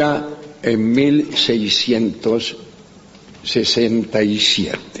abolida en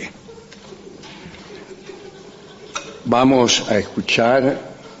 1667. Vamos a escuchar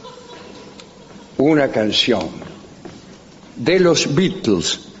una canción de los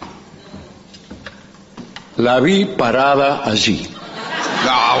Beatles. La vi parada allí.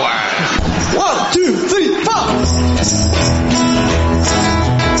 No, bueno. 1, 2, 3, 4.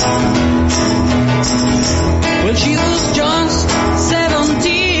 Well, she was just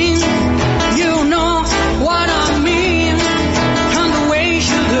 17, you know what I mean, and the way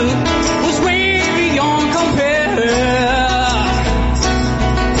she looked was way beyond compare.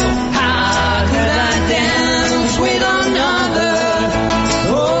 How could I dance with another?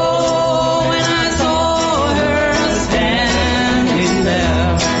 Oh, when I saw her standing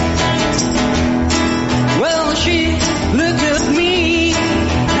there. Well, she looked at me,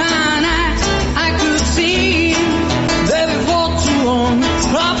 and I could see that before too long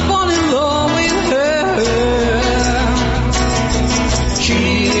I fall in love with her.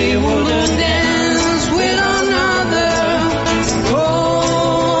 She wouldn't dance with another.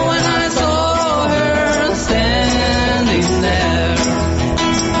 Oh, when I saw her standing there.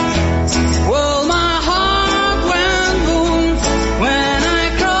 Well, my heart went boom when I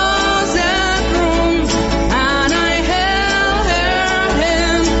crossed that room, and I held her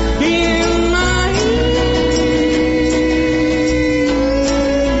hand in my hand.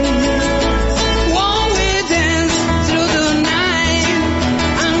 While we danced through the night,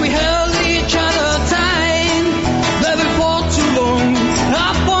 and we held each other tight, but before too long I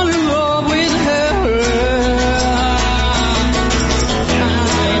fall in love with her.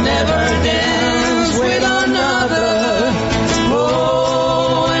 I never danced with another.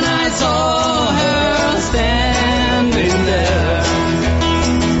 Oh, when I saw her standing there.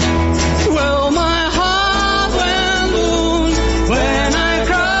 Well, my heart went boom when I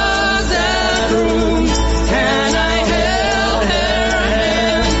crossed that room, and I held her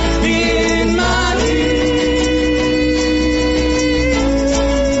hand in my hand.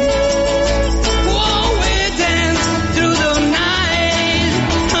 While we danced through the night,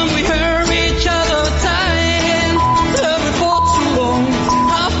 and we held each other tight, but before too long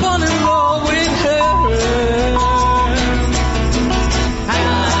I fall in love with her.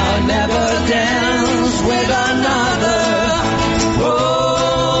 I'll never dance with another.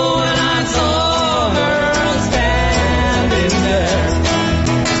 Oh, when I saw her standing there.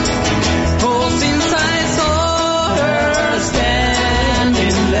 Oh, since I saw her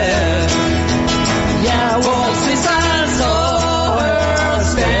standing there. Yeah, well, since I saw her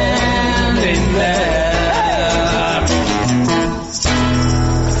standing there.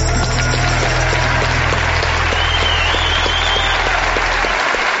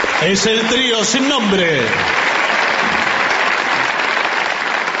 Es el trío sin nombre.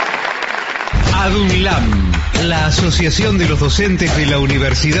 ADUNLAM, la Asociación de los Docentes de la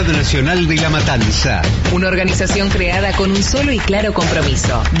Universidad Nacional de La Matanza. Una organización creada con un solo y claro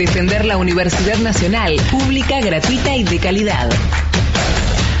compromiso: defender la Universidad Nacional, pública, gratuita y de calidad.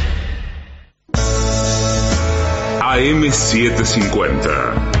 AM750.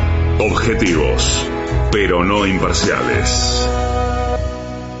 Objetivos, pero no imparciales.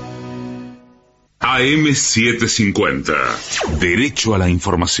 AM750. Derecho a la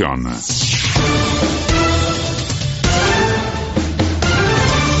información.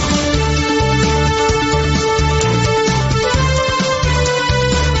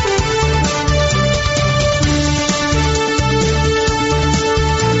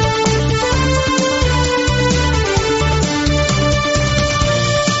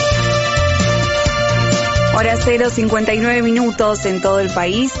 Hora 0:59 minutos en todo el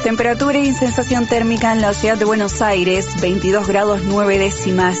país. Temperatura y sensación térmica en la ciudad de Buenos Aires, 22 grados 9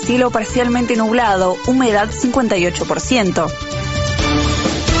 décimas. Cielo parcialmente nublado, humedad 58%.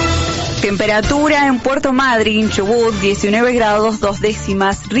 Temperatura en Puerto Madryn, Chubut, 19 grados 2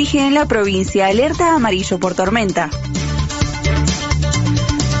 décimas. Rige en la provincia alerta amarillo por tormenta.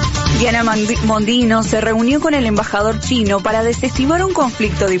 Diana Mondino se reunió con el embajador chino para desestimar un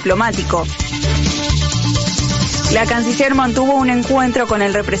conflicto diplomático. La canciller mantuvo un encuentro con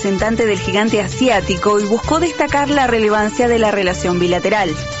el representante del gigante asiático y buscó destacar la relevancia de la relación bilateral.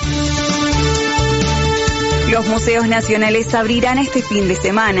 Los museos nacionales abrirán este fin de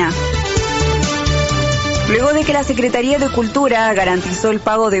semana. Luego de que la Secretaría de Cultura garantizó el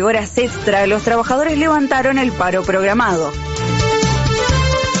pago de horas extra, los trabajadores levantaron el paro programado.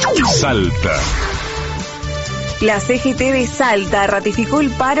 Salta. La CGT de Salta ratificó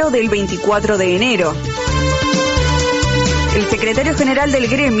el paro del 24 de enero. El secretario general del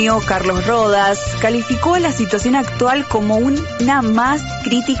gremio, Carlos Rodas, calificó la situación actual como una más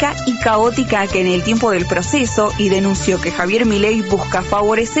crítica y caótica que en el tiempo del proceso y denunció que Javier Milei busca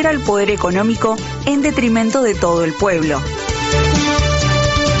favorecer al poder económico en detrimento de todo el pueblo.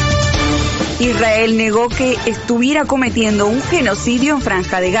 Israel negó que estuviera cometiendo un genocidio en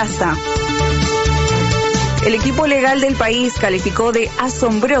Franja de Gaza. El equipo legal del país calificó de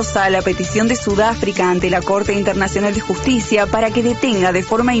asombrosa la petición de Sudáfrica ante la Corte Internacional de Justicia para que detenga de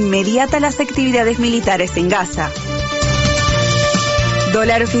forma inmediata las actividades militares en Gaza.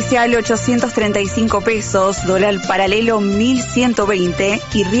 Dólar oficial 835 pesos, dólar paralelo 1120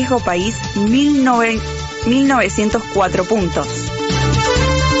 y riesgo país 1904 puntos.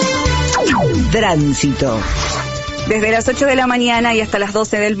 Tránsito. Desde las 8 de la mañana y hasta las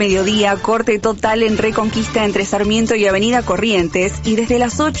 12 del mediodía, corte total en Reconquista entre Sarmiento y Avenida Corrientes, y desde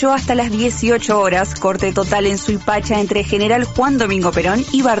las 8 hasta las 18 horas, corte total en Suipacha entre General Juan Domingo Perón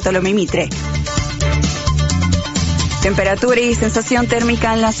y Bartolomé Mitre. Temperatura y sensación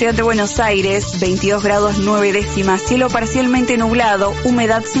térmica en la ciudad de Buenos Aires, 22 grados 9 décimas, cielo parcialmente nublado,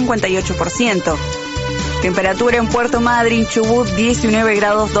 humedad 58%. Temperatura en Puerto Madryn, Chubut, 19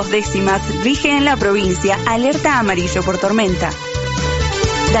 grados 2 décimas. Rige en la provincia alerta amarillo por tormenta.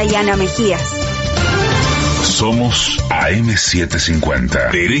 Dayana Mejías. Somos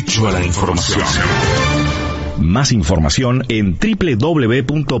AM750. Derecho a la información. Más información en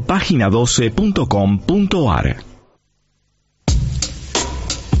www.pagina12.com.ar.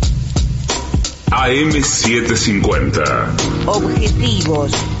 AM750.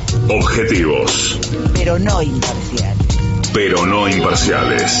 Objetivos. Objetivos. Pero no imparciales. Pero no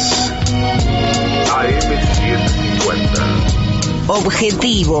imparciales. AM750.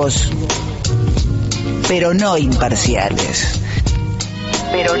 Objetivos. Pero no imparciales.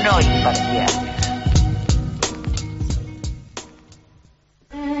 Pero no imparciales.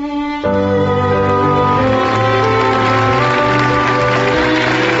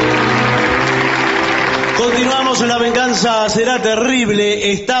 Continuamos en La Venganza Será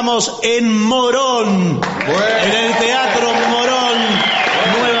Terrible. Estamos en Morón, en el Teatro Morón,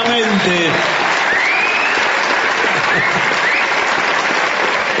 nuevamente.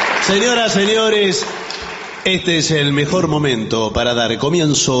 Señoras, señores, este es el mejor momento para dar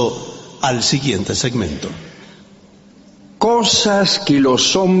comienzo al siguiente segmento. Cosas que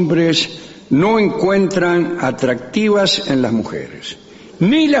los hombres no encuentran atractivas en las mujeres,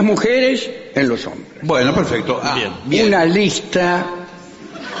 ni las mujeres en los hombres. Bueno, perfecto. Bien. Una lista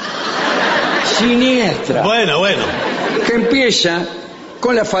siniestra. Bueno. Que empieza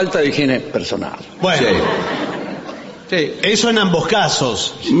con la falta de higiene personal. Bueno. Sí. Eso en ambos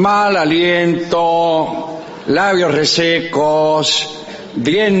casos. Mal aliento, labios resecos,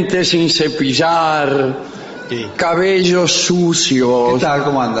 dientes sin cepillar, Sí. cabellos sucios. ¿Qué tal?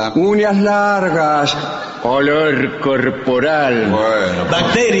 ¿Cómo anda? Uñas largas, olor corporal. Bueno.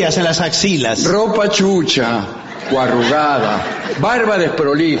 Bacterias en las axilas. Ropa chucha o arrugada, barba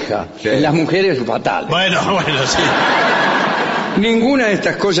desprolija. Sí. En las mujeres fatal. Bueno, sí. Ninguna de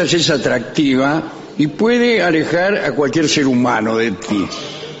estas cosas es atractiva y puede alejar a cualquier ser humano de ti.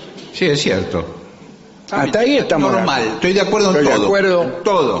 Sí, es cierto. Hasta ahí estamos. Normal, estoy de acuerdo en Estoy todo. de acuerdo.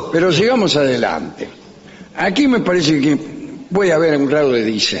 Todo. Pero sigamos adelante. Aquí me parece que puede haber un grado de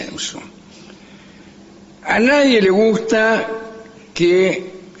disenso. A nadie le gusta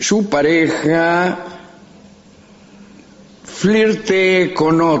que su pareja flirte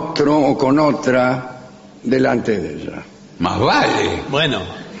con otro o con otra delante de ella. Más vale. Bueno,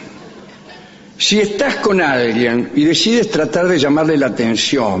 Si estás con alguien y decides tratar de llamarle la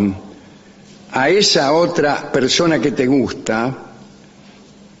atención a esa otra persona que te gusta,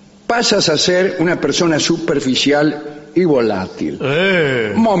 pasas a ser una persona superficial y volátil.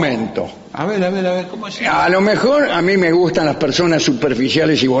 Un momento. A ver, ¿cómo es? A lo mejor a mí me gustan las personas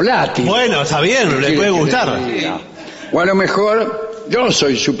superficiales y volátiles. bueno, está bien, le puede gustar. O a lo mejor yo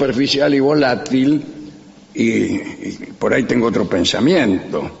soy superficial y volátil y por ahí tengo otro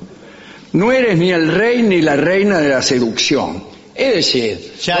pensamiento. No eres ni el rey ni la reina de la seducción. Es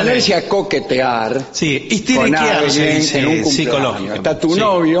decir, Ya ponerse a coquetear Sí, con histeriquear se alguien dice en un cumpleaños. psicológico. Está tu Sí.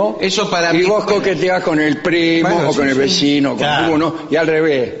 novio Eso para y mí, vos bueno. coqueteás con el primo Bueno, o con sí, el sí. vecino, con Claro. uno, y al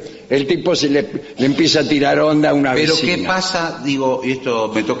revés. El tipo le empieza a tirar onda a una Pero vecina. ¿qué pasa? Digo, y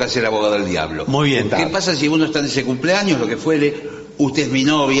esto me toca ser abogado del diablo. Muy bien. ¿Qué pasa si uno está en ese cumpleaños, lo que fuere, usted es mi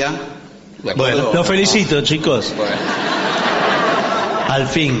novia? ¿de acuerdo? Bueno, lo felicito, chicos. Bueno. Al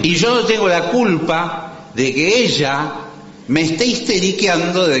fin. Y yo no tengo la culpa de que ella me esté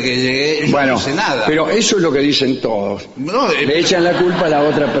histeriqueando de que llegué, yo Bueno, no hice nada. pero eso es lo que dicen todos. No, Le echan la culpa a la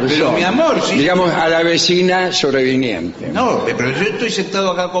otra persona. Pero, mi amor, sí. Digamos, a la vecina sobreviniente. No, pero yo estoy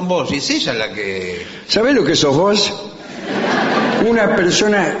sentado acá con vos y es ella la que... ¿Sabés lo que sos vos? Una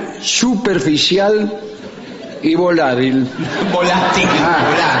persona superficial y volátil. Volátil.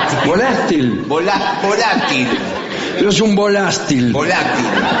 Volátil. Volátil. Sos un volástil. Volátil.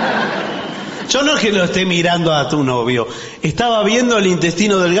 Yo no es que lo esté mirando a tu novio. Estaba viendo el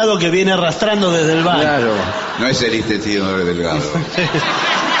intestino delgado que viene arrastrando desde el baño. Claro. No es el intestino delgado.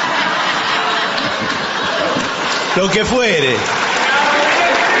 Lo que fuere.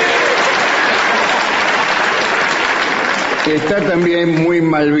 Está también muy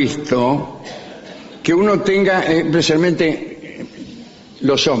mal visto que uno tenga, especialmente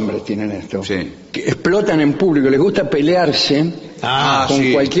los hombres tienen esto, Sí. que explotan en público, les gusta pelearse con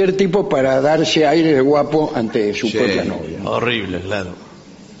sí. cualquier tipo para darse aire de guapo ante su Sí. propia novia. Horrible, claro.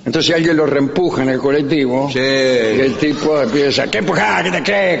 Entonces alguien lo reempuja en el colectivo Sí. y el tipo empieza, ¿qué empujás? ¿Qué te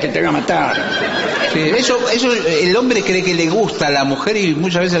crees? Que te voy a matar. Sí, eso el hombre cree que le gusta a la mujer y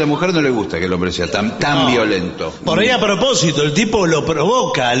muchas veces a la mujer no le gusta que el hombre sea tan No. violento. Por ahí a propósito, el tipo lo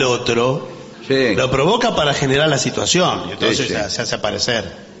provoca al otro, Sí. lo provoca para generar la situación, y entonces Sí, sí. ya se hace aparecer.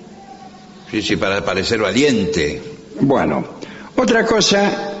 Sí, para parecer valiente. Bueno, otra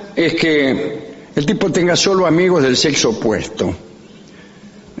cosa es que el tipo tenga solo amigos del sexo opuesto.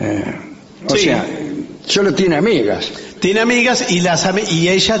 O Sí. sea, solo tiene amigas. Tiene amigas y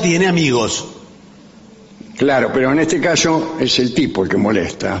ella tiene amigos. Claro, pero en este caso es el tipo el que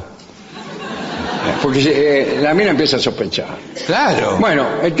molesta. Porque la mina empieza a sospechar. Claro. Bueno,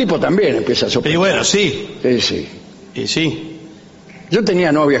 el tipo también empieza a sospechar. Y bueno, sí, Sí, sí. y sí. Yo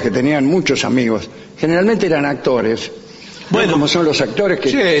tenía novias que tenían muchos amigos. Generalmente eran actores. Bueno. Como son los actores que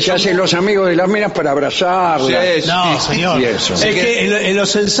Sí, se son- hacen los amigos de las minas para abrazarlas. Sí, No, sí, señor. y eso. Es que en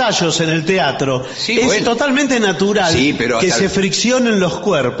los ensayos en el teatro Sí, es bueno. totalmente natural Sí, pero que hasta se el- friccionen los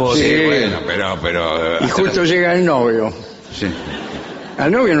cuerpos. Sí. bueno, pero Y justo llega el novio. sí. Al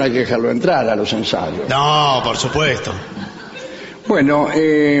novio no hay que dejarlo entrar a los ensayos. No, por supuesto. Bueno,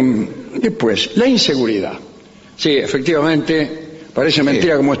 después, la inseguridad. Sí, efectivamente, parece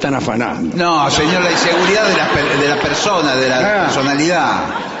mentira como están afanando. No, señor, la inseguridad de la persona, de la Ah. personalidad.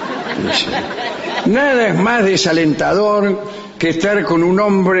 Nada es más desalentador que estar con un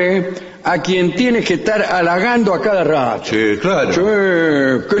hombre a quien tienes que estar halagando a cada rato. Sí, claro.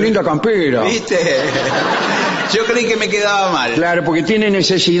 Che, qué linda campera. ¿Viste? Yo creí que me quedaba mal. Claro, porque tiene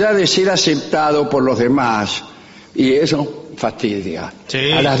necesidad de ser aceptado por los demás. Y eso fastidia.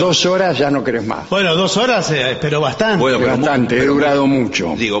 Sí. A las 2 horas ya no querés más. Bueno, 2 horas, pero bastante. Bueno, pero Bastante, he pero- durado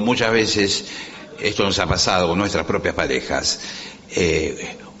mucho. Digo, muchas veces esto nos ha pasado con nuestras propias parejas.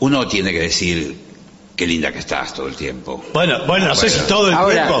 Uno tiene que decir qué linda que estás todo el tiempo. Bueno, no sé si todo el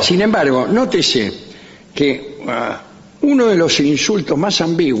Ahora, tiempo. sin embargo, nótese que uno de los insultos más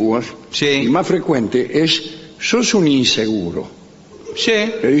ambiguos Sí. y más frecuentes es sos un inseguro. Sí.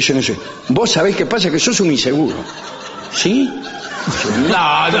 Le dicen eso. Vos sabés qué pasa, que sos un inseguro. ¿Sí?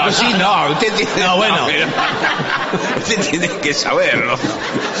 No, sí, no. Usted tiene, No, bueno. pero- usted tiene que saberlo.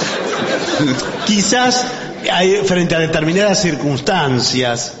 Quizás frente a determinadas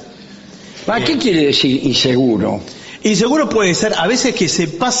circunstancias. ¿Qué quiere decir inseguro? Y seguro puede ser a veces que se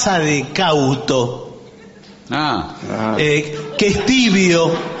pasa de cauto, Ah. que es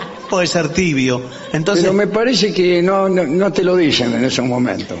tibio, puede ser tibio, Entonces, Pero me parece que no te lo dicen en esos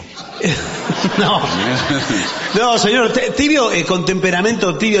momentos. no, señor, tibio, con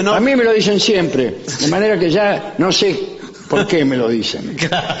temperamento tibio, ¿no? A mí me lo dicen siempre, de manera que ya no sé por qué me lo dicen.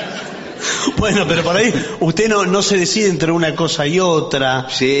 Bueno, pero por ahí usted no se decide entre una cosa y otra.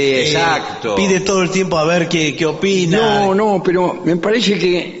 Sí, exacto. Pide todo el tiempo a ver qué opina. No, pero me parece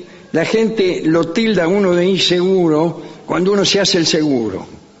que la gente lo tilda a uno de inseguro cuando uno se hace el seguro.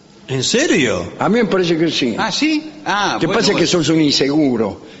 ¿En serio? A mí me parece que sí. ¿Ah, sí? Ah, Lo que pasa es que sos un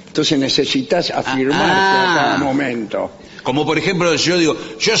inseguro, entonces necesitas afirmarte a cada momento. Como por ejemplo, yo digo,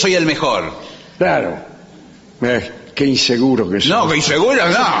 yo soy el mejor. Claro. Qué inseguro que sos. No, que inseguro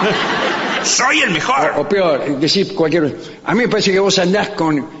no. Soy el mejor. O peor, decir cualquier... A mí me parece que vos andás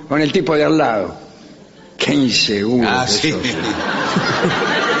con el tipo de al lado. Qué inseguro que sí. sos.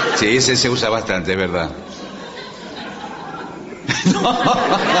 Sí, ese se usa bastante, es verdad.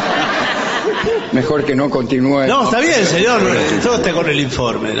 Mejor que no continúe. No, está bien, señor. Todo está con el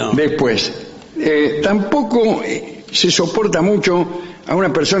informe, ¿no? Después, tampoco se soporta mucho a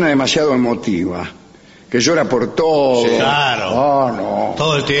una persona demasiado emotiva, que llora por todo. Sí, claro. Oh, no.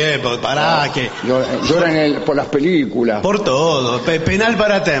 Todo el tiempo, que... Llora por las películas. Por todo. Penal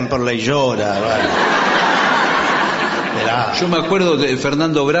para Temperley, llora. Yo me acuerdo de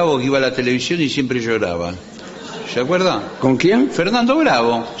Fernando Bravo, que iba a la televisión y siempre lloraba. ¿Se acuerda? ¿Con quién? Fernando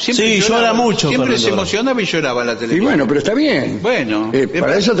Bravo. Siempre llora mucho. Siempre Fernando se emocionaba y lloraba en la televisión. Y bueno, pero está bien. Bueno.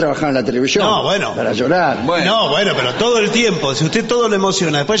 Para eso trabajaba en la televisión. No, bueno. Para llorar. Bueno. No, bueno, pero todo el tiempo. Si usted todo lo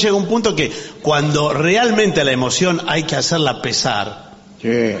emociona, después llega un punto que cuando realmente la emoción hay que hacerla pesar. Sí,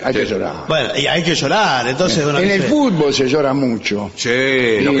 hay que llorar. Bueno, y hay que llorar, entonces... En el fútbol se llora mucho. Sí,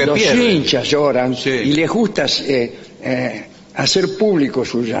 Y lo que los pierde. hinchas lloran. Sí. Y les gusta hacer público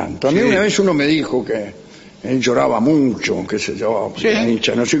su llanto. A mí una vez uno me dijo que él lloraba mucho, qué sé yo,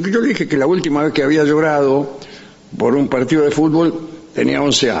 hincha, no sé. Yo le dije que la última vez que había llorado por un partido de fútbol tenía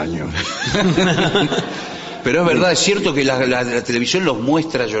 11 años. Pero es verdad, es cierto que la televisión los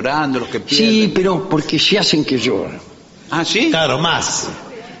muestra llorando, los que pierden. Sí, pero porque se hacen que lloran. ¿Ah, sí? Claro, más.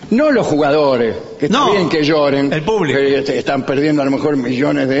 No los jugadores, que está bien que lloren. El público. Que están perdiendo a lo mejor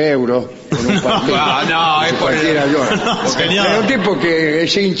millones de euros por un partido. No, es por cualquiera llora. No, señor. Pero un tipo que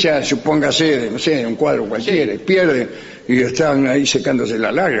es hincha, supóngase, no sé, un cuadro cualquiera, y pierde, y están ahí secándose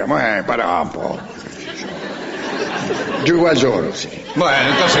las lágrimas. Para, po. Yo igual lloro, sí. Bueno,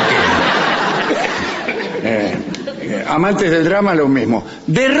 entonces Amantes del drama, lo mismo.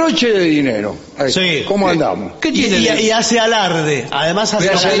 Derroche de dinero. Ahí, Sí. ¿Cómo andamos? ¿Qué tiene? Y hace alarde. Además hace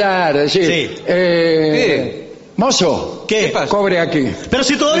Alarde, sí. ¿Qué? Mozo, ¿Qué pasa? cobre aquí. Pero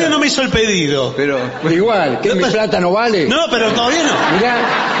si todavía no me hizo el pedido. Pero... Igual, que mi plata no vale. No, pero todavía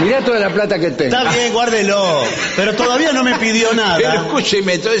no. Mirá toda la plata que tengo. Está bien, guárdelo. Pero todavía no me pidió Pero nada.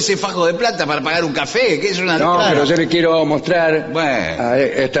 escúcheme, todo ese fajo de plata para pagar un café, que es una... No, Claro. pero yo le quiero mostrar Bueno. a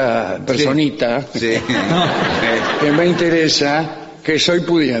esta personita Sí. que me interesa que soy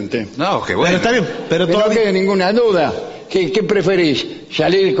pudiente. No, qué Bueno, bueno. está bien, pero Que no todavía... quede ninguna duda. ¿Qué preferís?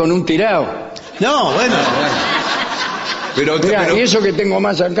 ¿Salir con un tirado? No, bueno. Pero, Mirá, pero, y eso que tengo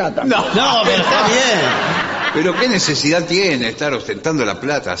más acá también. No, pero está bien. pero qué necesidad tiene estar ostentando la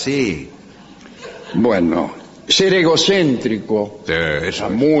plata así. Bueno, ser egocéntrico, Sí, eso.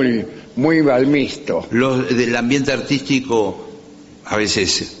 muy balmisto. Los del ambiente artístico a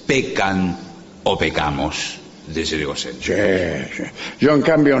veces pecan o pecamos de ser egocéntrico. Sí. Yo en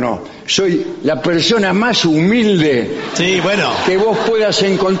cambio no. Soy la persona más humilde Sí, bueno. que vos puedas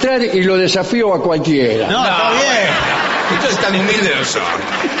encontrar y lo desafío a cualquiera. No, está bien. Entonces tan humilde no son.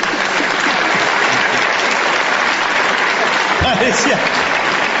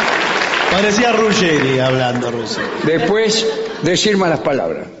 Parecía Ruggeri hablando, Ruggeri. Después, decir malas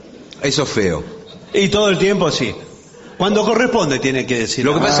palabras. Eso es feo. Y todo el tiempo sí. Cuando corresponde tiene que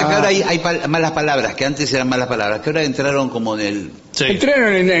decirlo. Lo que pasa es que ahora hay malas palabras, que antes eran malas palabras, que ahora entraron como en el... Sí.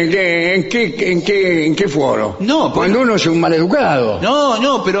 ¿Entraron en qué foro? No, Cuando uno es un maleducado.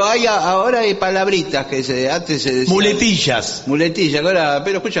 No, pero ahora hay palabritas que antes se decían... Muletillas. Muletillas, ahora,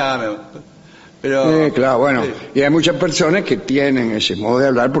 pero escúchame. Pero... Claro, bueno. Sí. Y hay muchas personas que tienen ese modo de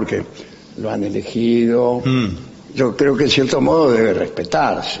hablar porque lo han elegido. Yo creo que en cierto modo debe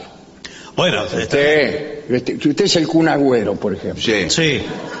respetarse. Bueno, Usted es el Kun Agüero, por ejemplo. Sí. sí.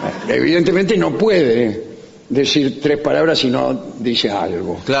 Evidentemente no puede decir 3 palabras si no dice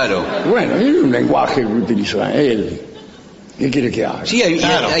algo. Claro. Bueno, es un lenguaje que utiliza él. ¿Qué quiere que haga? Sí,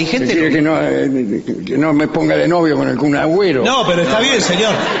 hay gente... ¿Qué quiere que no me ponga de novio con el Kun Agüero? No, pero está bien,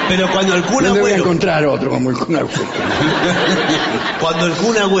 señor. Pero cuando el Kun ¿Dónde voy a Agüero, encontrar otro como el Kun Agüero? cuando el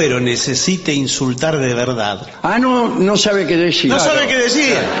Kun Agüero necesite insultar de verdad, No sabe qué decir. no sabe qué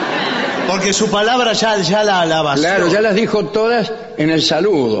decir. Porque su palabra ya la vació. Claro, ya las dijo todas en el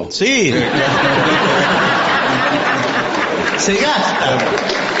saludo. Sí. Se gasta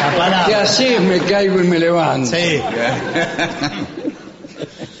la palabra. ¿Qué haces? Me caigo y me levanto. Sí.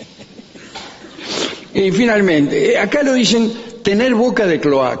 Y finalmente, acá lo dicen tener boca de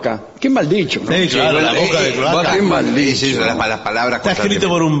cloaca. Qué mal dicho, ¿no? Sí, claro, la boca de cloaca. Qué mal dicho. Sí, las malas palabras. Está escrito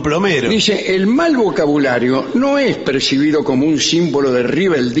por un plomero. Dice, el mal vocabulario no es percibido como un símbolo de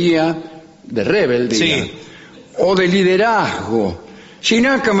rebeldía, Sí. o de liderazgo,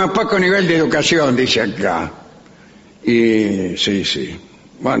 sino como poco nivel de educación, dice acá. Y sí.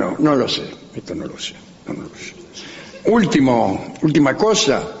 Bueno, no lo sé. Esto no lo sé. Última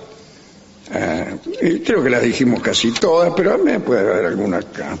cosa. Creo que las dijimos casi todas, pero me puede haber alguna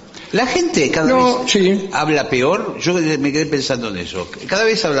acá. La gente cada vez habla peor. Yo me quedé pensando en eso. ¿Cada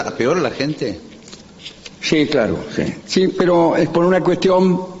vez habla peor la gente? Sí, claro, sí. Sí, pero es por una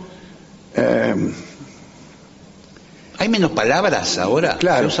cuestión... ¿Hay menos palabras ahora?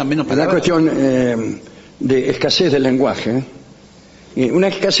 Claro, ¿Se usan menos es una palabras? cuestión de escasez del lenguaje. Una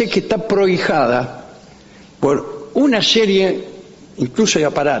escasez que está prohijada por una serie, incluso de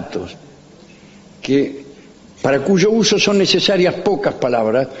aparatos, para cuyo uso son necesarias pocas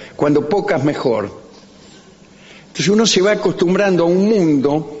palabras, cuando pocas mejor. Entonces uno se va acostumbrando a un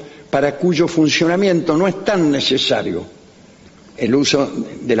mundo para cuyo funcionamiento no es tan necesario el uso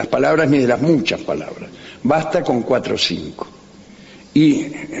de las palabras ni de las muchas palabras. Basta con 4 o 5. Y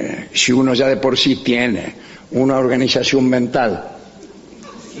si uno ya de por sí tiene una organización mental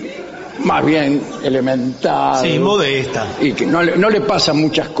más bien elemental. Sí, modesta. Y que no le pasan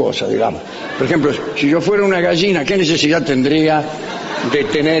muchas cosas, digamos. Por ejemplo, si yo fuera una gallina, ¿qué necesidad tendría de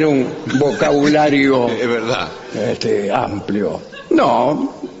tener un vocabulario Es verdad. amplio?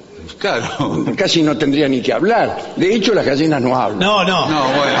 No, Claro. casi no tendría ni que hablar. De hecho, las gallinas no hablan. No. Bueno.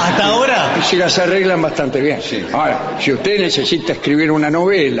 Hasta ahora. Y si las arreglan bastante bien. Sí. Ahora, si usted necesita escribir una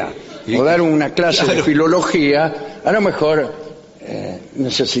novela o dar una clase de filología, a lo mejor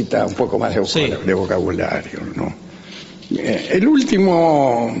necesita un poco más de vocabulario, ¿no? El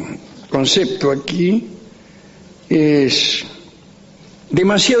último concepto aquí es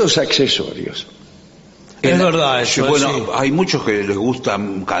demasiados accesorios. Es verdad eso. Bueno, sí. hay muchos que les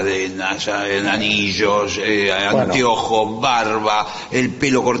gustan cadenas, anillos, anteojos, barba, el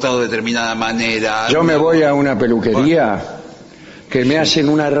pelo cortado de determinada manera. Yo me voy a una peluquería que me hacen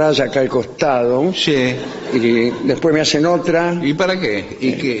una raya acá al costado y después me hacen otra. ¿Y para qué?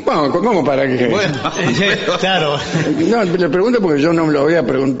 ¿Y qué? Bueno, ¿cómo para qué? Bueno, Claro. No, le pregunto porque yo no me lo había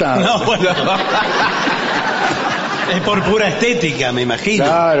preguntado. No, bueno. Es por pura estética, me imagino.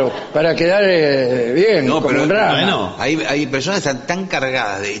 Claro, para quedar bien, no, como pero un rana. bueno. Hay personas que están tan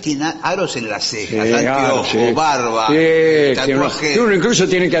cargadas tienen aros en las cejas, Sí, anteojos, barba, que tatuaje. uno incluso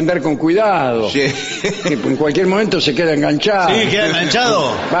tiene que andar con cuidado. Sí. Que en cualquier momento se queda enganchado. Sí, queda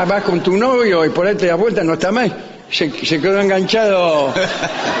enganchado. Vas con tu novio y por ahí te das vuelta, no está más. Se quedó enganchado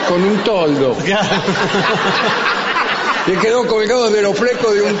con un toldo. Se quedó colgado de los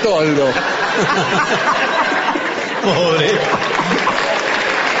flecos de un toldo. Pobre.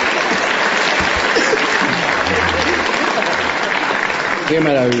 Qué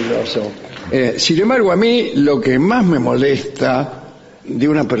maravilloso. Sin embargo, a mí lo que más me molesta de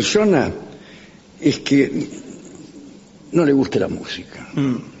una persona es que no le guste la música.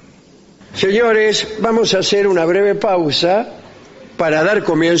 Señores, vamos a hacer una breve pausa para dar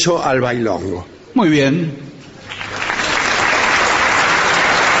comienzo al bailongo. Muy bien.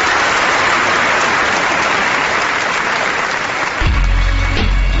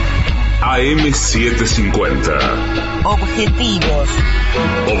 AM750. Objetivos,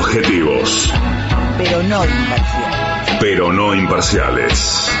 Objetivos, pero no imparciales. pero no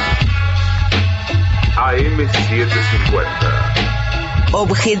imparciales. AM750.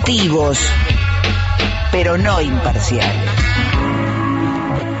 Objetivos, pero no imparciales.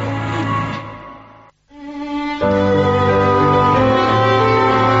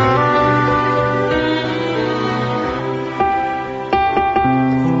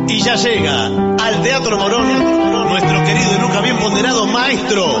 Y ya llega al Teatro Morón nuestro querido y nunca bien ponderado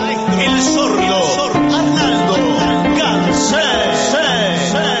maestro, el sordo Arnaldo Gansé.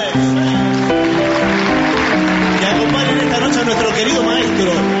 Que acompañen esta noche a nuestro querido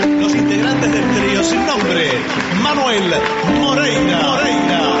maestro, los integrantes del trío sin nombre, Manuel Moreira.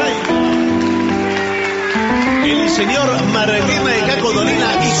 El señor Martín de Caco Dolina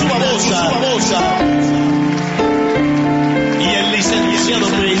y su babosa. Y el licenciado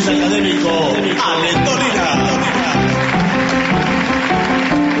periodista académico Ale Dolina.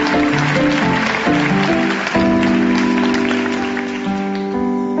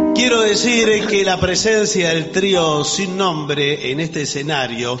 Quiero decir que la presencia del trío sin nombre en este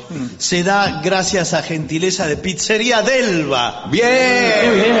escenario se da gracias a gentileza de Pizzería Delva. Bien.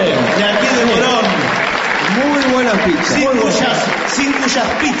 De aquí de Morón. Muy buenas pizzas. Sin cuyas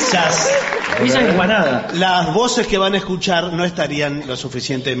pizzas. Pizza empanada. Las voces que van a escuchar no estarían lo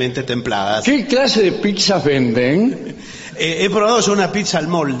suficientemente templadas. ¿Qué clase de pizzas venden? He probado yo una pizza al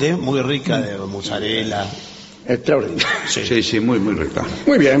molde, muy rica, de mozzarella. Extraordinario. Sí, muy rica.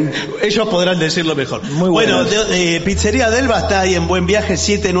 Muy bien. Ellos podrán decirlo mejor. Muy bueno, buenas. Pizzería Delva está ahí en Buen Viaje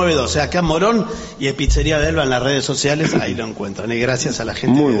 792, acá en Morón, y en Pizzería Delva en las redes sociales, ahí lo encuentran. Y gracias a la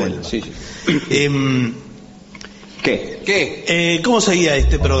gente Muy de bueno, Delva. sí. ¿Qué? ¿Cómo seguía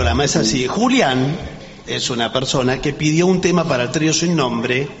este programa? Es así. Julián es una persona que pidió un tema para el trío sin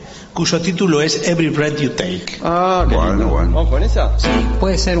nombre, cuyo título es Every Breath You Take. Ah, qué Bueno, lindo. bueno. ¿Vamos con esa? Sí,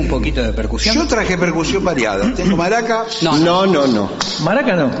 puede ser un poquito de percusión. Yo traje percusión variada. Tengo maraca. No.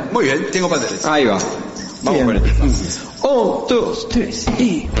 Maraca no. Muy bien, tengo panderetas. Ahí va. Vamos con esta. 1, 2, 3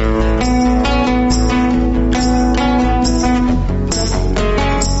 y...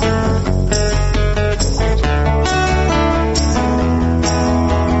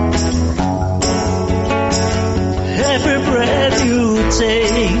 Every breath you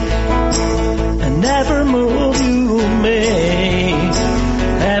take, and every move you make,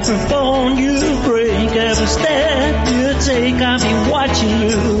 every bone you break, every step you take, I'll be watching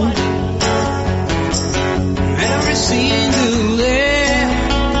you. Every single day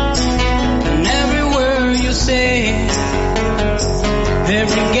and every word you say,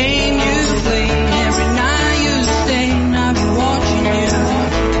 every game you play, every night you stay, I'll be watching you.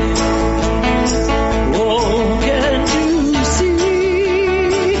 Oh, can't you see?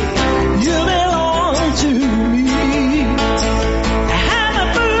 You belong to me. I have a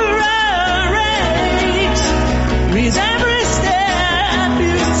full race with every step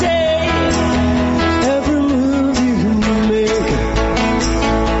you take, every move you make,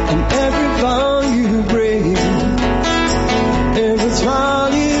 and every vow you break, every smile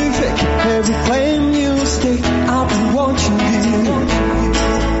you fake, every claim you stake. I'll be watching you.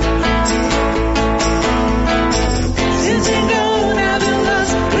 Since you're gone, I've been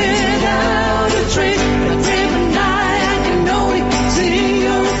lost without a trace. But every night I can only see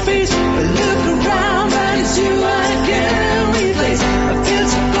your face. I look around, but it's you I can't replace. I feel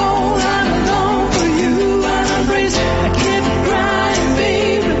so cold, I'm alone for you, I embrace. I keep crying,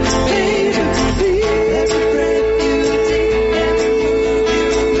 baby, baby, baby. Every breath you take, every move you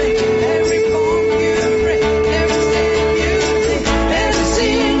make, every bone you break, every step you take, every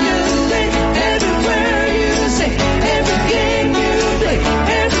single day, every word you say, every game you play,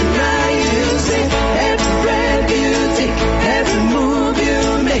 every night you say, every breath you take, every move you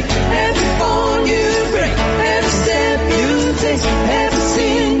make, every bone you break, every step you take, every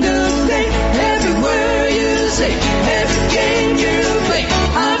single day, every word you say, every game you play,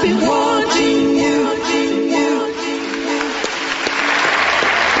 I'll be watching you.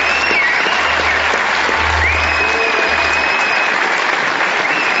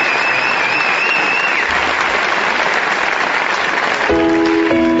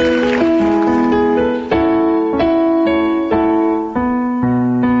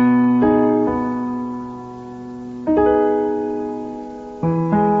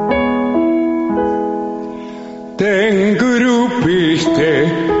 Te engrupiste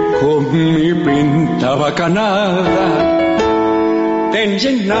con mi pinta bacanada, te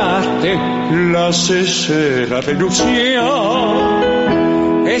llenaste la cesera de ilusión.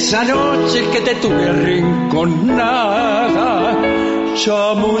 Esa noche que te tuve arrinconada,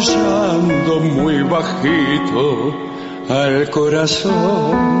 chamullando muy bajito al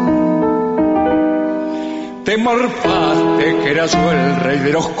corazón. Te morfaste que eras yo el rey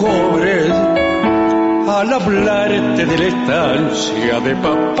de los cobres al hablarte de la estancia de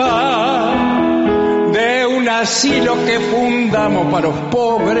papá, de un asilo que fundamos para los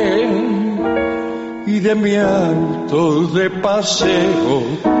pobres y de mi auto de paseo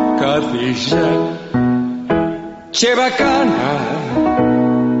Cadillac. Che bacana,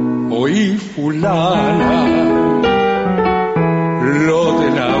 oí fulana, lo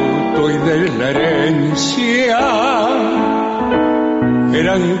del auto y de la herencia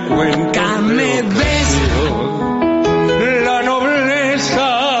eran cuentos. La nobleza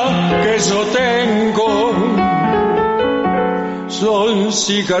que yo tengo son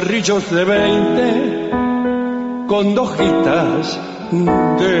cigarrillos de 20 con 2 hojitas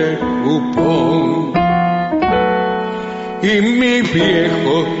de cupón. Y mi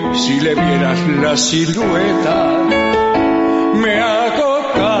viejo, si le vieras la silueta, me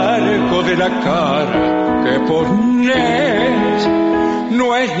hago cargo de la cara que pones.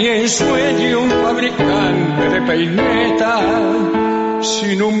 no es ni en sueño un fabricante de peinetas,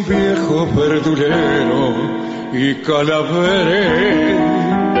 sino un viejo verdulero y calaveré.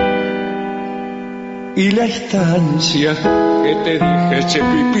 Y la estancia que te dije,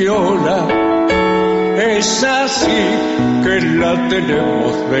 Chepipiola, es así que la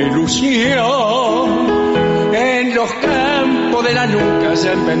tenemos de ilusión. En los campos de la nuca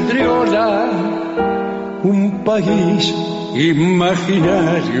se vendriola un país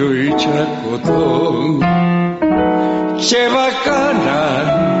imaginario y chacotón. Che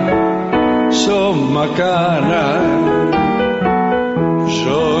bacana, son macanas,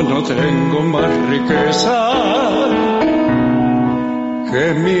 yo no tengo más riqueza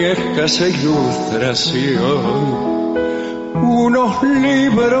que mi escasa ilustración. Unos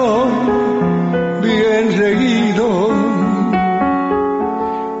libros bien leídos,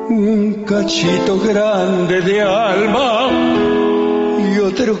 un cachito grande de alma y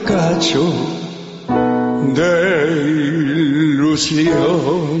otro cacho de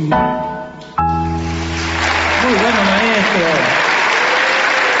ilusión. Muy bueno, maestro.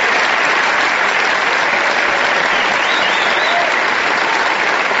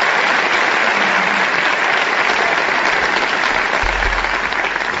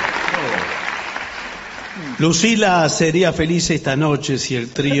 Lucila sería feliz esta noche si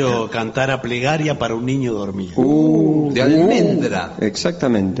el trío cantara Plegaria para un niño dormido. De Almendra.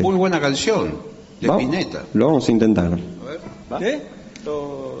 Exactamente. Muy buena canción, de Spinetta. Lo vamos a intentar. A ver. ¿Va?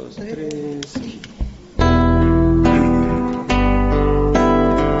 2, 3.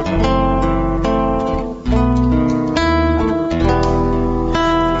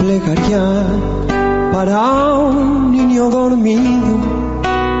 Plegaria para un niño dormido,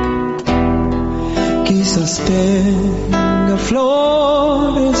 quizás tenga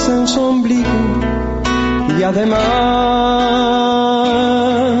flores en su ombligo y además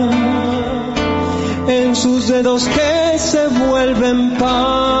en sus dedos que se vuelven pan,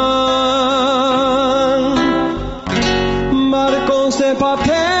 marcos de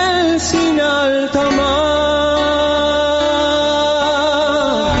papel sin alta mar.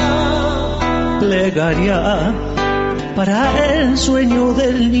 Plegaria para el sueño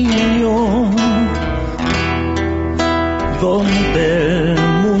del niño, donde el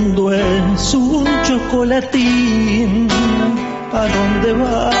mundo es un chocolatín, ¿a dónde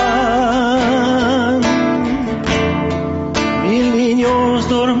van? 1000 niños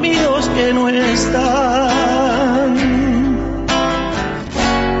dormidos que no están.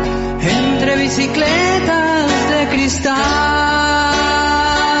 Entre bicicletas de cristal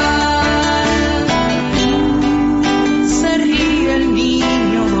se ríe el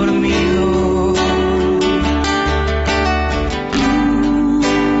niño dormido.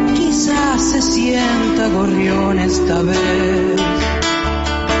 Quizás se sienta gorrión esta vez,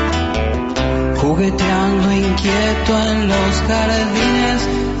 jugueteando inquieto en los jardines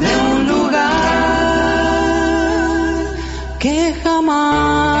de un lugar que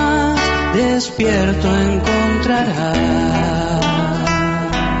jamás despierto encontrará.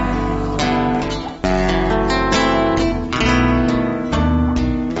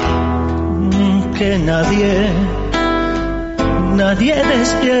 Que nadie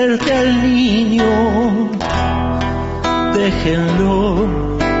despierte al niño, déjenlo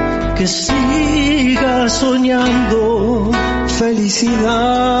que siga soñando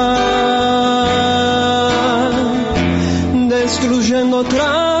felicidad, destruyendo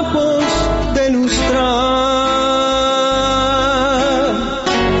trapos de lustrar,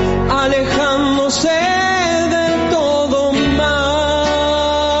 alejándose de todo mal.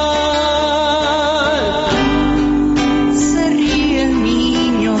 Se ríe el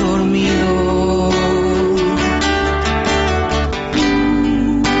niño dormido,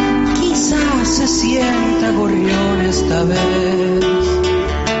 quizás se sienta gorrión esta vez,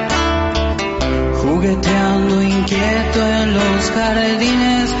 jugueteando inquieto en los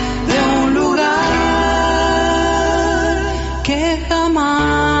jardines de un lugar que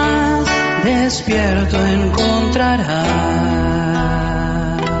jamás despierto encontrarás.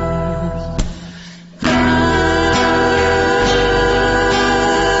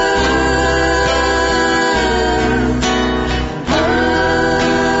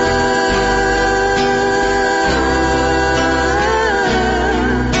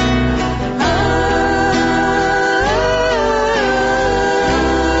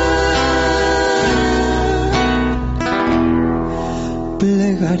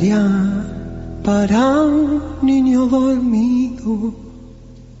 Plegaria para un niño dormido.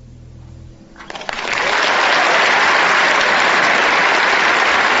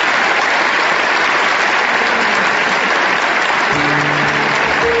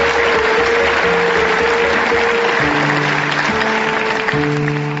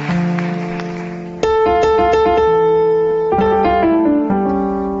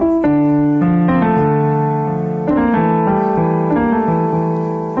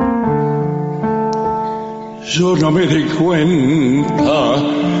 yo no me di cuenta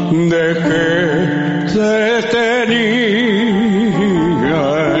de que te tenía.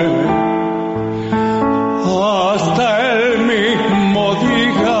 Hasta el mismo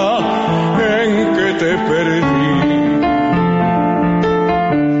día en que te perdí.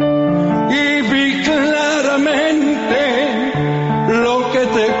 Y vi claramente lo que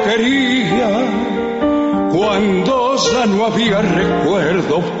te quería cuando ya no había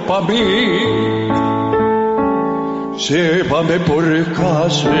recuerdos para mí. Llévame por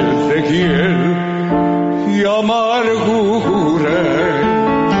calles de hiel y amargura,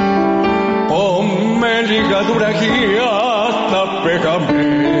 ponme ligadura y hasta pégame.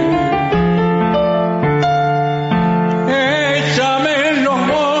 Échame en los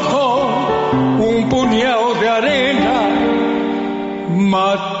ojos un puñado de arena,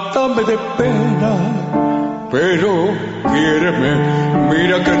 mátame de pena, pero quiéreme,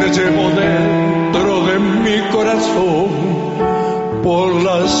 mira que te llevo dentro de mi corazón, por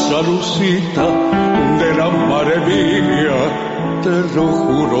la salucita de la madre mía, te lo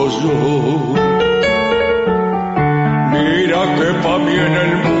juro yo. Mira que pa' mí en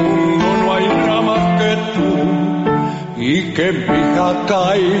el mundo no hay nada más que tú, y que mi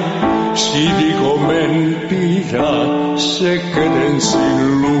jacay, si digo mentira, se queden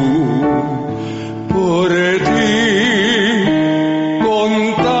sin luz. Por ti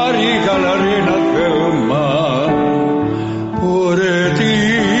contaría la arena del mar, por ti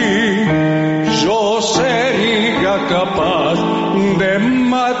yo sería capaz de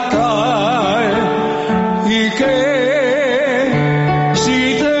matar, y que si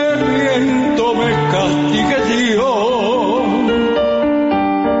te miento me castigue Dios.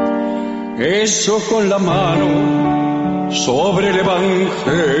 Eso con la mano sobre el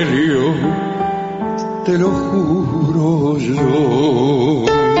Evangelio, te lo juro yo.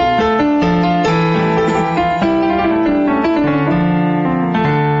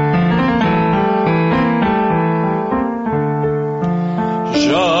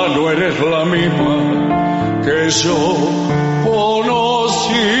 Ya no eres la misma que yo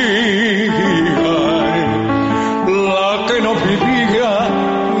conocía, la que no vivía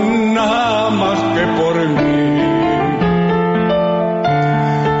nada más que por mí.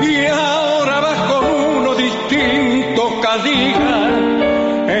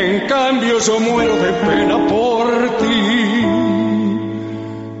 En cambio yo muero de pena por ti.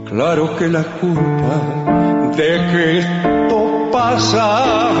 Claro que la culpa de que esto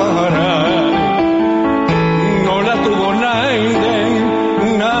pasara no la tuvo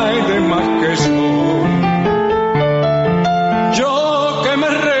nadie más que yo. Yo que me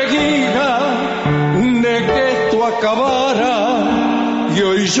reía de que esto acabara, y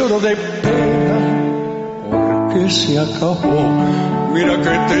hoy lloro de pena que se acabó. Mira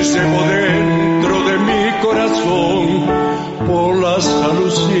que te llevo dentro de mi corazón, por la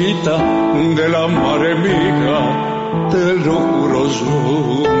salucita de la madre mía, te lo juro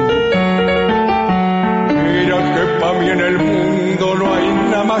yo. Mira que pa' mí en el mundo no hay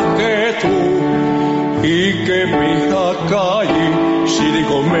nada más que tú, y que mi jacay, si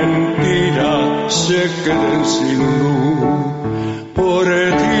digo mentira, se queden sin luz. Por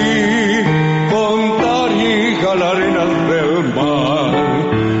ti contaría la arena del mar,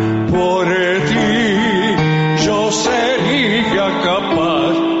 por ti yo sería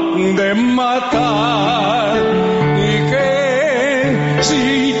capaz de matar, y que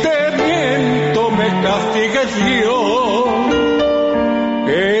si te miento me castigue Dios.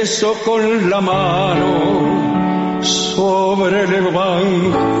 Eso con la mano sobre el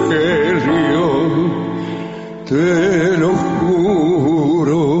Evangelio, te lo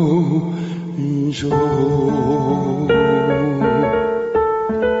juro yo.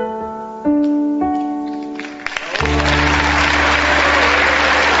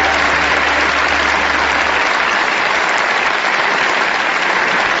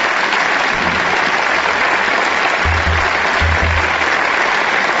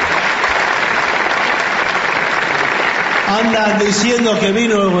 Andan diciendo que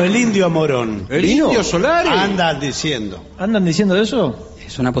vino el indio Morón. ¿El indio Solari? Andan diciendo. ¿Andan diciendo eso?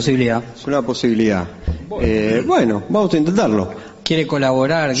 Es una posibilidad. Es una posibilidad. Bueno, vamos a intentarlo. ¿Quiere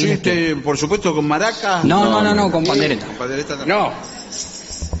colaborar? Sí, por supuesto, con maracas. No, con pandereta. Con pandereta también. No.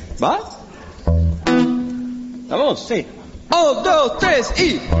 ¿Va? ¿Vamos? Sí. 1, 2, 3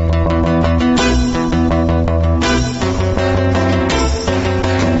 y...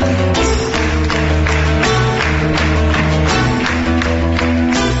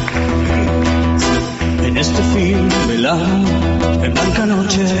 En este fin velado, en blanca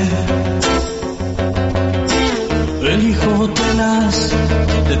noche, el hijo tenaz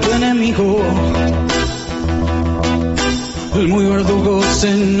de tu enemigo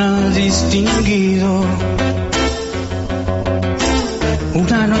cena distinguido.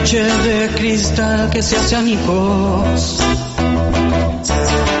 Una noche de cristal que se hace añicos.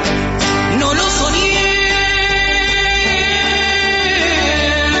 No lo soñé.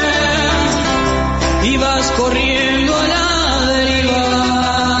 Ibas corriendo a la deriva.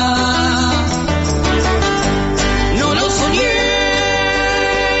 No lo soñé.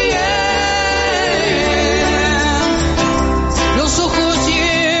 Los ojos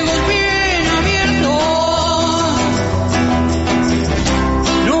ciegos bien abiertos.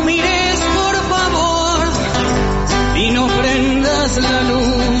 No mires por favor y no prendas la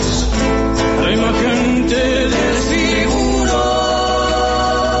luz. La imagen te desfiguró.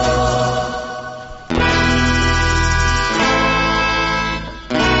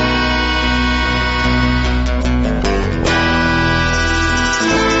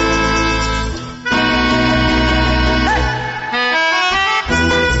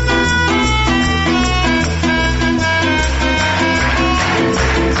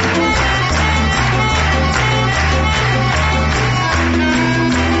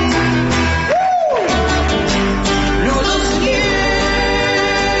 No lo soñé.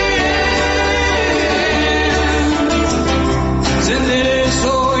 Se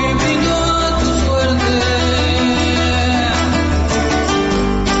enderezó y brindó a tu suerte.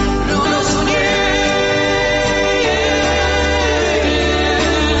 No lo soñé.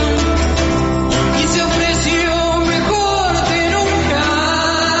 Y se ofreció mejor que nunca.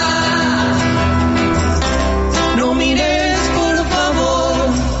 No mires por favor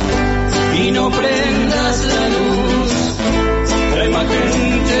y no prendas la luz. La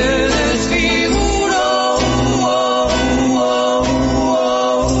imagen te desfiguró.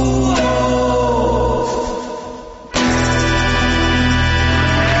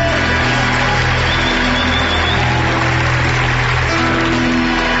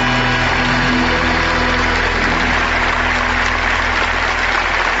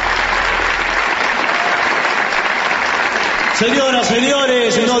 Señoras,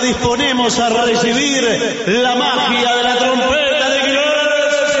 señores, nos disponemos a recibir la magia de la trompeta de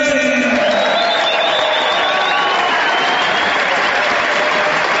Gillespie.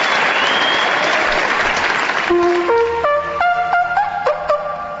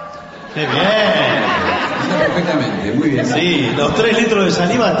 ¡Qué bien! Perfectamente, muy bien. Sí, los 3 litros de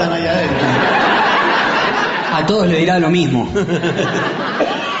saliva están ahí adentro. A todos le dirá lo mismo.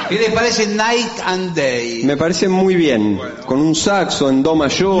 ¿Qué les parece Night and Day? Me parece muy bien. Con un saxo en do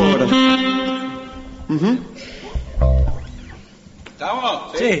mayor. Ujú.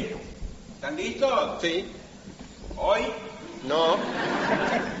 ¿Estamos? Sí. ¿Están listos? Sí. ¿Hoy? No.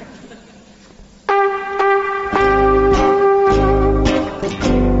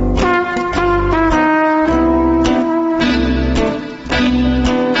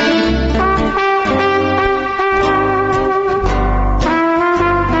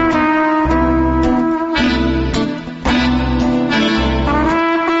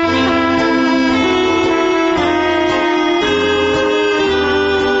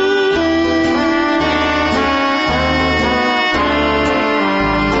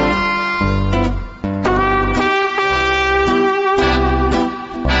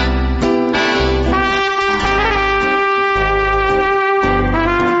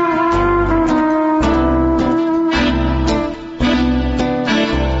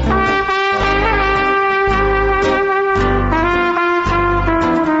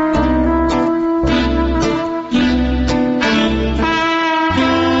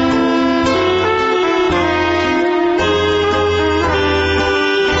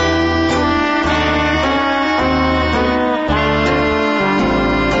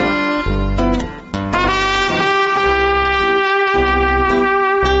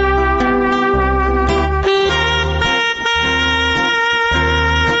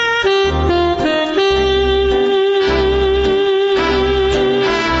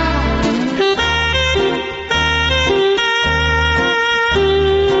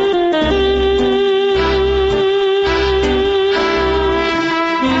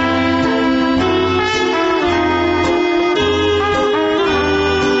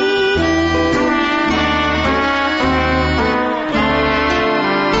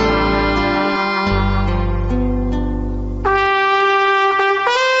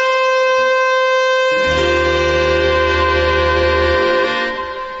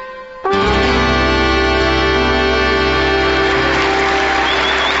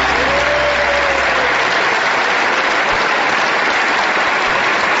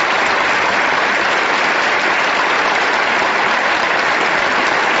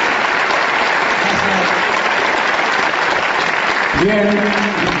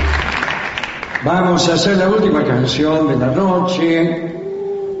 Vamos a hacer la última canción de la noche,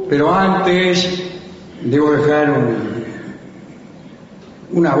 pero antes debo dejar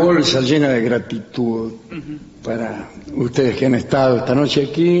una bolsa llena de gratitud para ustedes que han estado esta noche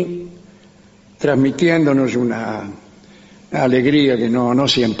aquí, transmitiéndonos una alegría que no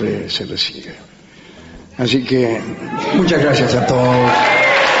siempre se recibe. Así que muchas gracias a todos.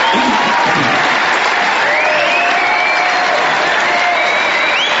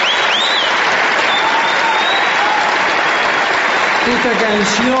 Esta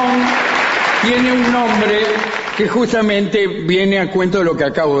canción tiene un nombre que justamente viene a cuento de lo que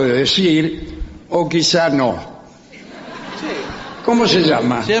acabo de decir, o quizá no. ¿Cómo se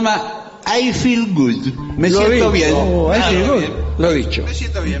llama? Se llama I Feel Good. Me Lo siento dicho. bien. I feel good. Lo dicho. Me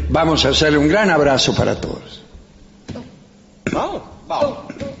siento bien. Vamos a hacerle un gran abrazo para todos. Vamos. Vamos.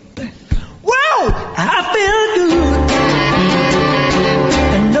 Wow, I feel good.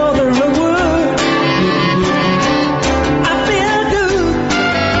 Another word. I feel good.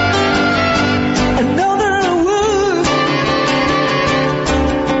 Another word.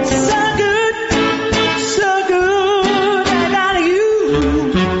 So good, I got you.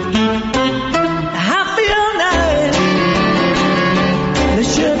 I feel nice. The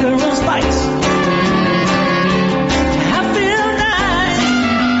sugar and spice. I feel nice.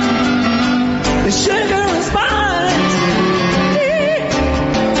 The sugar and spice.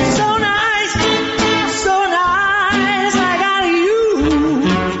 So nice, so nice. I got you.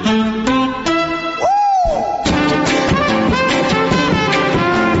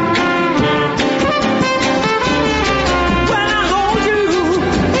 When I hold you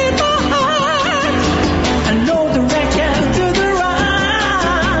in my arms, I know the wreck and to the right.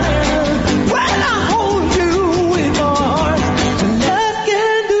 When I hold you in my arms, the left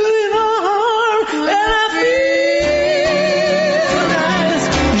can do no harm, and I feel nice,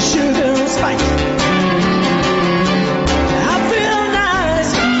 the sugar and spice. I feel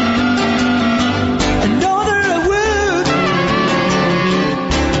nice, another word.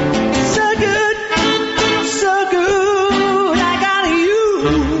 So good, I got you.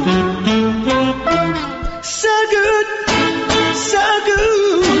 So good,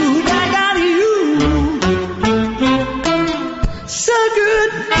 I got you. So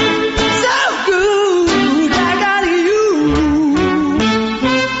good, I got you.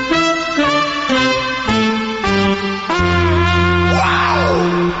 Wow.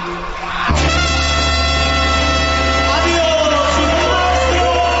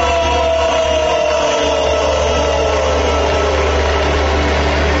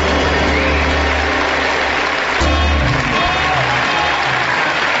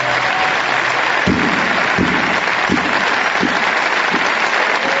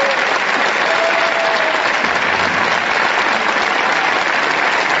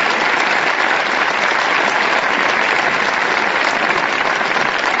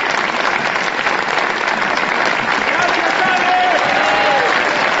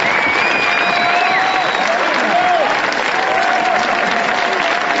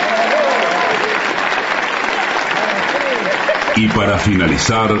 Y para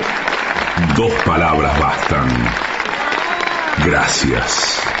finalizar, 2 palabras bastan.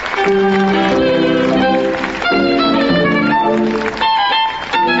 Gracias.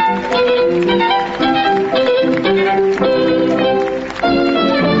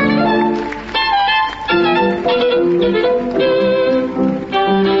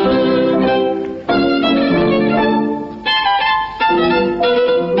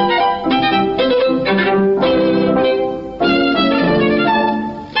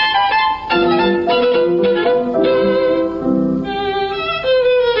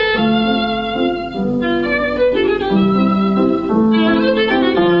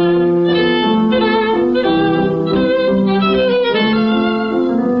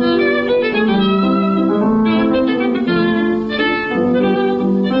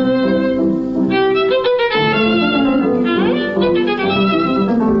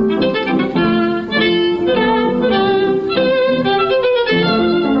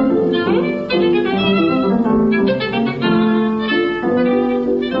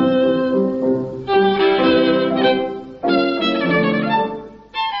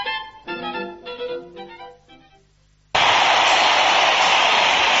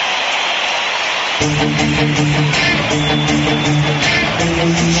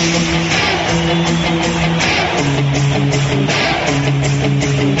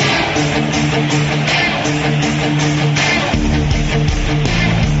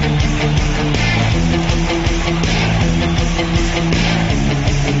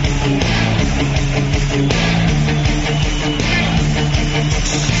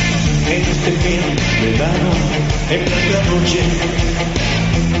 este fin de verano en plena noche.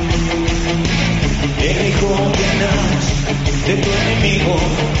 El hijo tenaz de tu enemigo,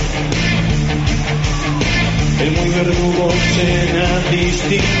 el muy verdugo será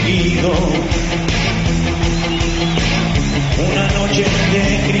distinguido. Una noche de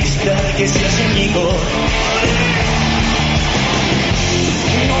cristal que se hace añigo.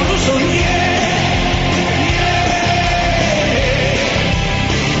 No lo soñé.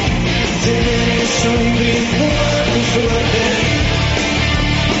 Soy brindo a tu suerte.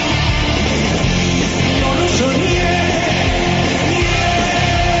 No lo soñé.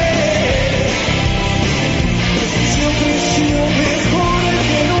 Se ofreció mejor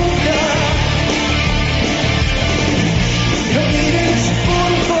que nunca. No mires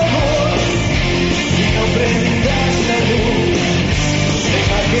por favor y no prendas la luz.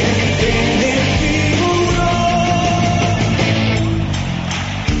 Deja que te desfiguro.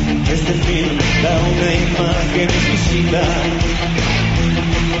 Este film da una imagen exquisita.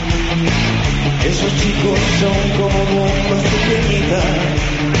 Esos chicos son como bombas pequeñitas.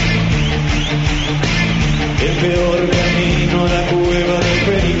 El peor camino a la cueva del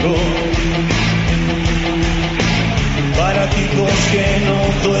perico. Para chicos que no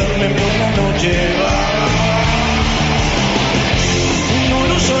duermen por la noche. No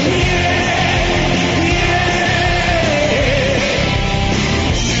lo soñé.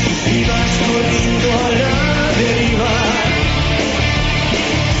 Y vas corriendo a la deriva.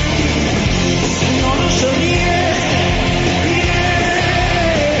 No lo soñé.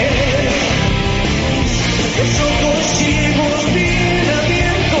 Los ojos ciegos bien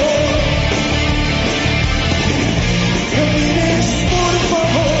abiertos. No mires por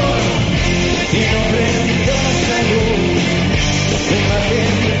favor y no prendas la luz. Deja que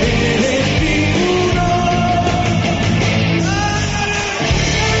te desfiguro.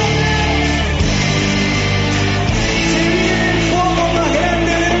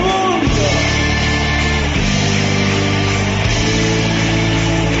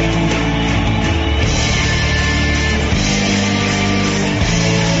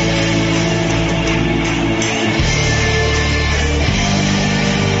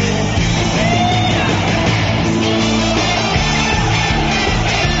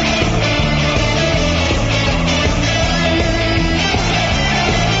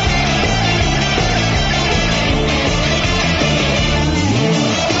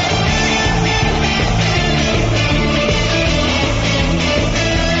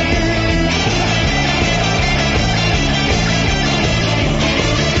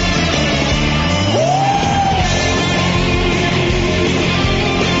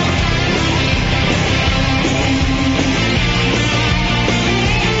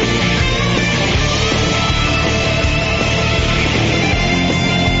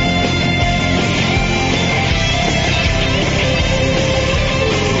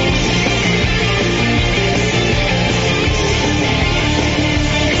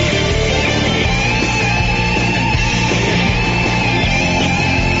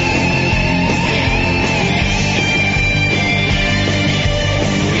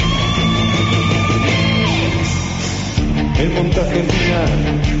 El montaje final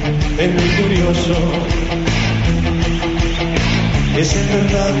es muy curioso. Es en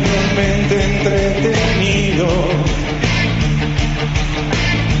verdad realmente entretenido.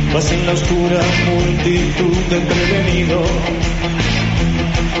 Vas en la oscura multitud de prevenidos,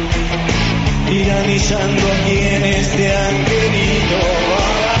 tiranizando a quienes te han querido.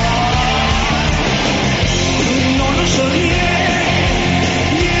 No lo soñé.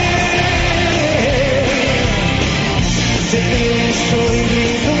 Sé que soy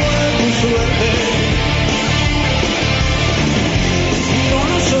brindo a tu suerte. No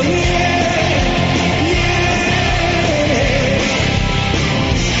lo soñé.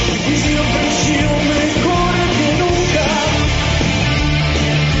 Y se ofreció mejor que nunca.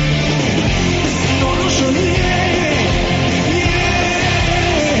 No lo soñé.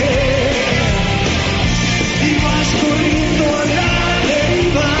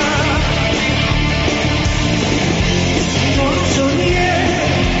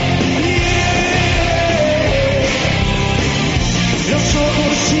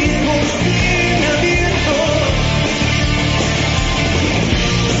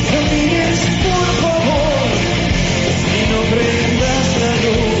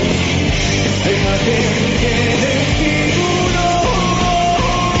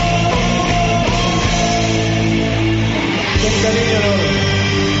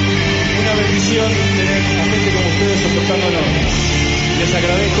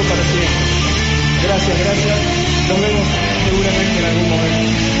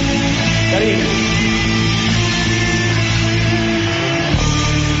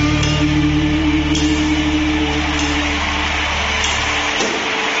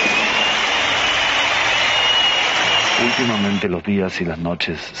 días y las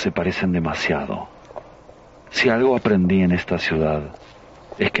noches se parecen demasiado. Si algo aprendí en esta ciudad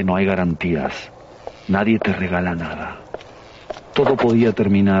es que no hay garantías. Nadie te regala nada. Todo podía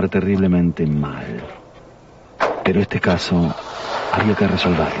terminar terriblemente mal. Pero este caso había que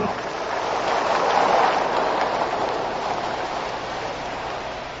resolverlo.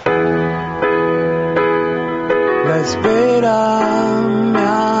 La espera me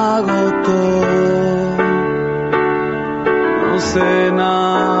agotó. No sé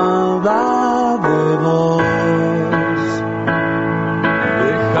nada de vos.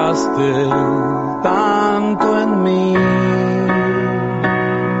 Dejaste tanto en mí.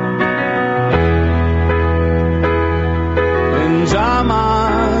 En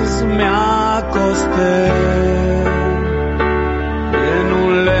llamas me acosté. En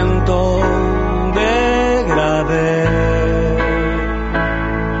un lento degradé.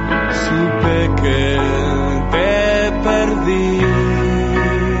 Supe que te perdí.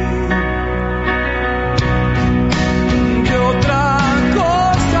 ¿Qué otra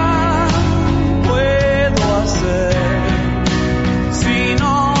cosa puedo hacer? Si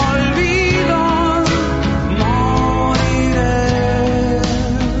no olvido, moriré.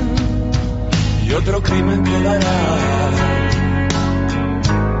 Y otro crimen quedará.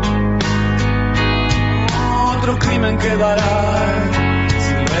 Otro crimen quedará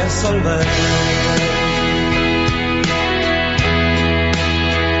sin resolver.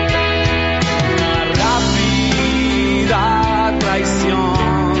 Una rápida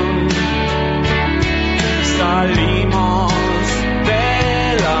traición. Salimos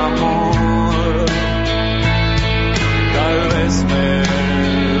del amor. Tal vez me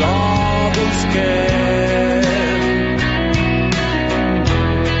lo busqué.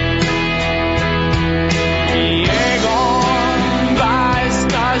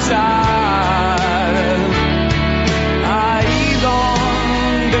 Ahí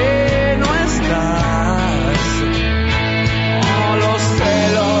donde no estás, oh, los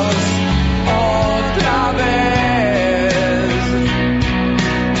celos otra vez.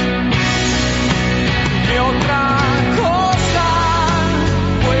 ¿Qué otra cosa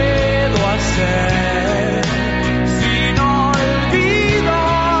puedo hacer? Si no olvido,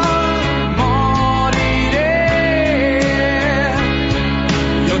 moriré.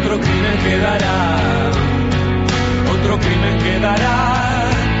 Y otro crimen quedará. Otro crimen quedará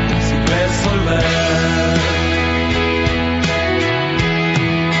sin resolver.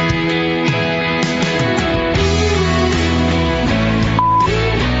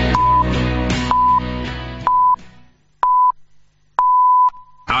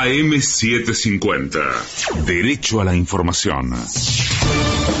 AM750. Derecho a la información.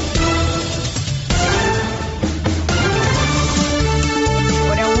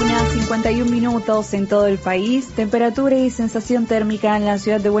 Hora 1:51 minutos en todo el país. Temperatura y sensación térmica en la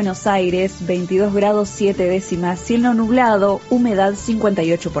ciudad de Buenos Aires, 22 grados 7 décimas, cielo nublado, humedad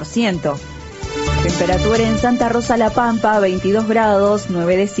 58%. Temperatura en Santa Rosa La Pampa, 22 grados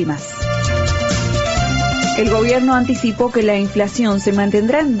 9 décimas. El gobierno anticipó que la inflación se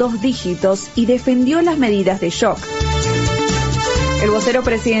mantendrá en 2 dígitos y defendió las medidas de shock. El vocero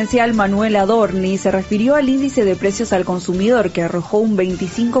presidencial Manuel Adorni se refirió al índice de precios al consumidor que arrojó un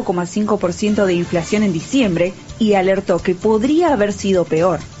 25,5% de inflación en diciembre y alertó que podría haber sido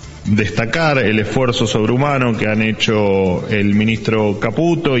peor. Destacar el esfuerzo sobrehumano que han hecho el ministro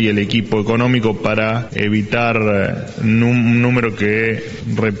Caputo y el equipo económico para evitar un número que,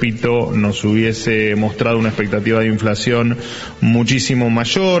 repito, nos hubiese mostrado una expectativa de inflación muchísimo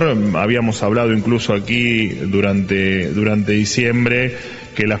mayor. Habíamos hablado incluso aquí durante diciembre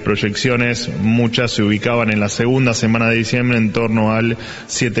que las proyecciones, muchas se ubicaban en la segunda semana de diciembre en torno al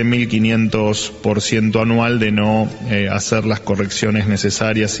 7.500% anual de no hacer las correcciones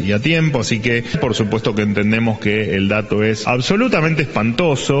necesarias y a tiempo. Así que, por supuesto que entendemos que el dato es absolutamente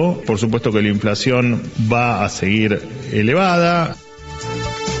espantoso. Por supuesto que la inflación va a seguir elevada.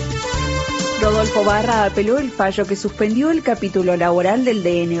 Rodolfo Barra apeló el fallo que suspendió el capítulo laboral del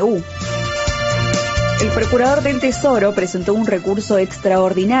DNU. El procurador del Tesoro presentó un recurso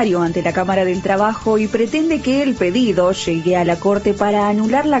extraordinario ante la Cámara del Trabajo y pretende que el pedido llegue a la Corte para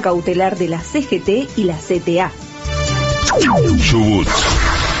anular la cautelar de la CGT y la CTA. Chubut.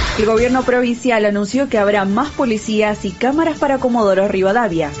 El gobierno provincial anunció que habrá más policías y cámaras para Comodoro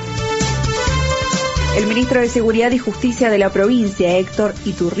Rivadavia. El ministro de Seguridad y Justicia de la provincia, Héctor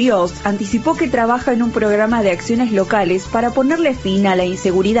Iturrioz, anticipó que trabaja en un programa de acciones locales para ponerle fin a la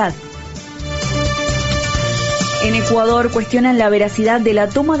inseguridad. En Ecuador cuestionan la veracidad de la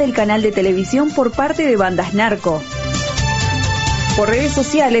toma del canal de televisión por parte de bandas narco. Por redes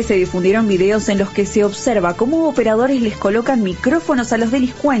sociales se difundieron videos en los que se observa cómo operadores les colocan micrófonos a los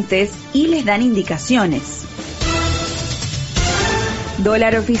delincuentes y les dan indicaciones.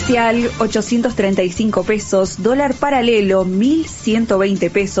 Dólar oficial 835 pesos, dólar paralelo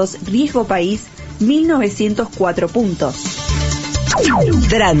 1.120 pesos, riesgo país 1.904 puntos.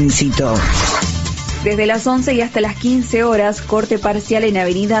 Tránsito. Desde las 11 y hasta las 15 horas, corte parcial en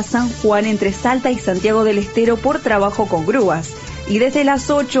Avenida San Juan entre Salta y Santiago del Estero por trabajo con grúas. Y desde las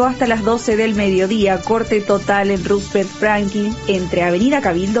 8 hasta las 12 del mediodía, corte total en Roosevelt Franklin entre Avenida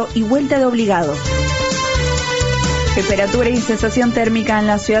Cabildo y Vuelta de Obligado. Temperatura y sensación térmica en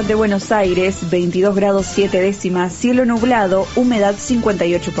la ciudad de Buenos Aires, 22 grados 7 décimas, cielo nublado, humedad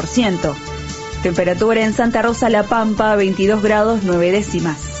 58%. Temperatura en Santa Rosa La Pampa, 22 grados 9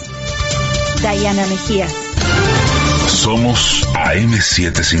 décimas. Dayana Mejías. Somos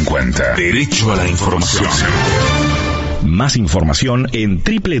AM750. Derecho a la información. Más información en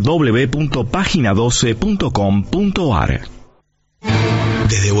www.pagina12.com.ar.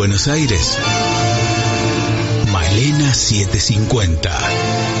 Desde Buenos Aires, Malena 750.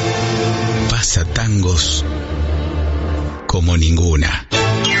 Pasa tangos como ninguna.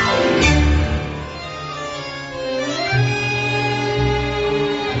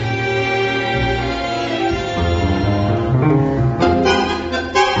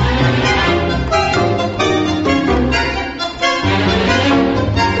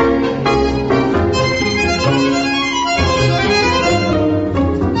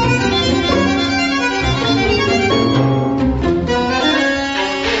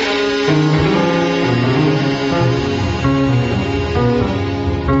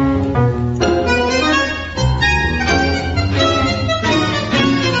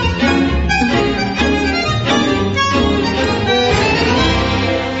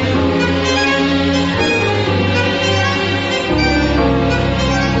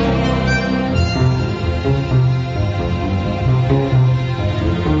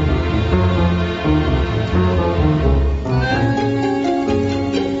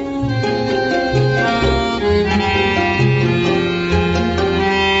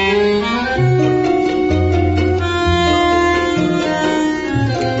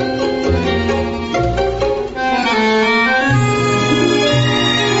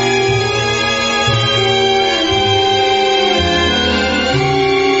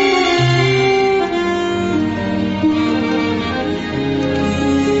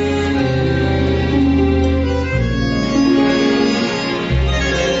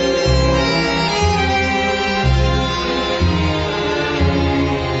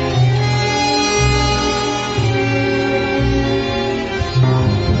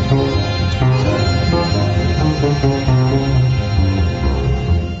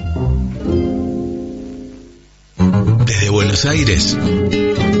 Buenos Aires,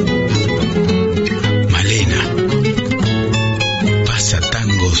 Malena pasa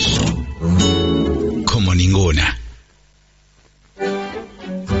tangos como ninguna.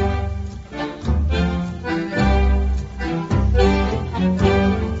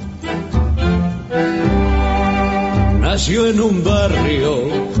 Nació en un barrio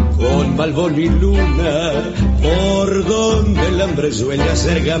con Malbón y Luna, por donde el hambre suele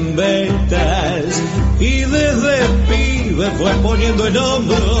hacer gambetas, y desde pibe fue poniendo en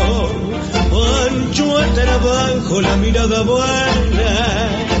hombro ancho al trabajo, la mirada buena,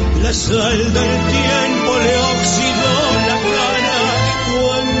 la sal del tiempo le oxidó la cara,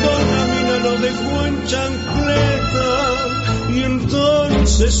 cuando la mina lo dejó en chancleta, y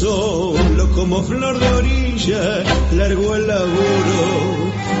entonces solo como flor de orilla largó el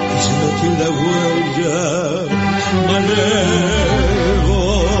laburo y se metió en la huella. Malevo,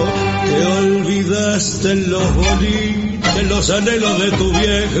 te olvidaste en los boliches los anhelos de tu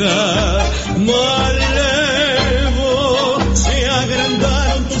vieja. Malevo, se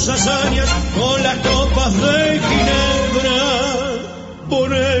agrandaron tus hazañas con las copas de ginebra.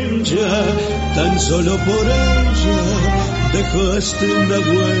 Por ella, tan solo por ella, dejaste una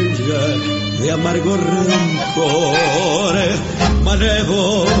huella de amargo rencor.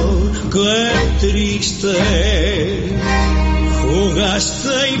 Malevo, qué triste,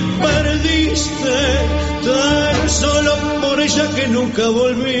 jugaste y perdiste, tan solo por ella que nunca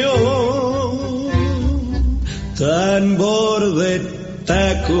volvió. Tambor de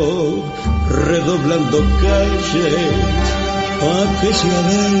taco, redoblando calle, a que se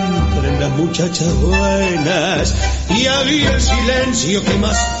adentren las muchachas buenas, y había el silencio que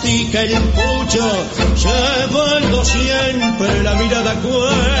mastica el pucho, llevando siempre la mirada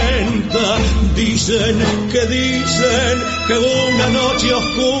cuenta. Dicen que una noche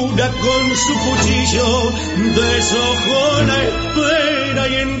oscura con su cuchillo deshojó la espera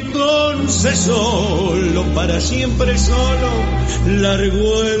y entonces solo, para siempre solo,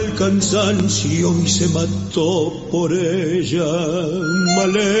 largó el cansancio y se mató por ella.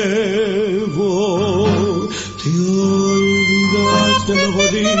 Malevo, te olvidaste los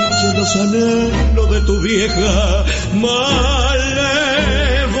boliches, los anhelos de tu vieja. Malevo,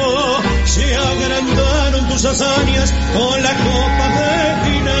 se agrandaron tus hazañas con la copa de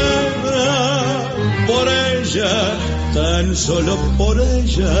ginebra. Por ella, tan solo por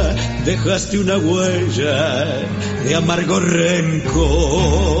ella, dejaste una huella de amargo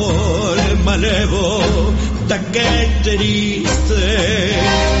rencor. Malevo, que te diste,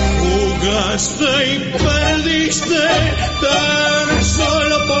 jugaste y perdiste, tan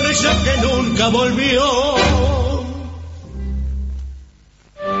solo por ella que nunca volvió.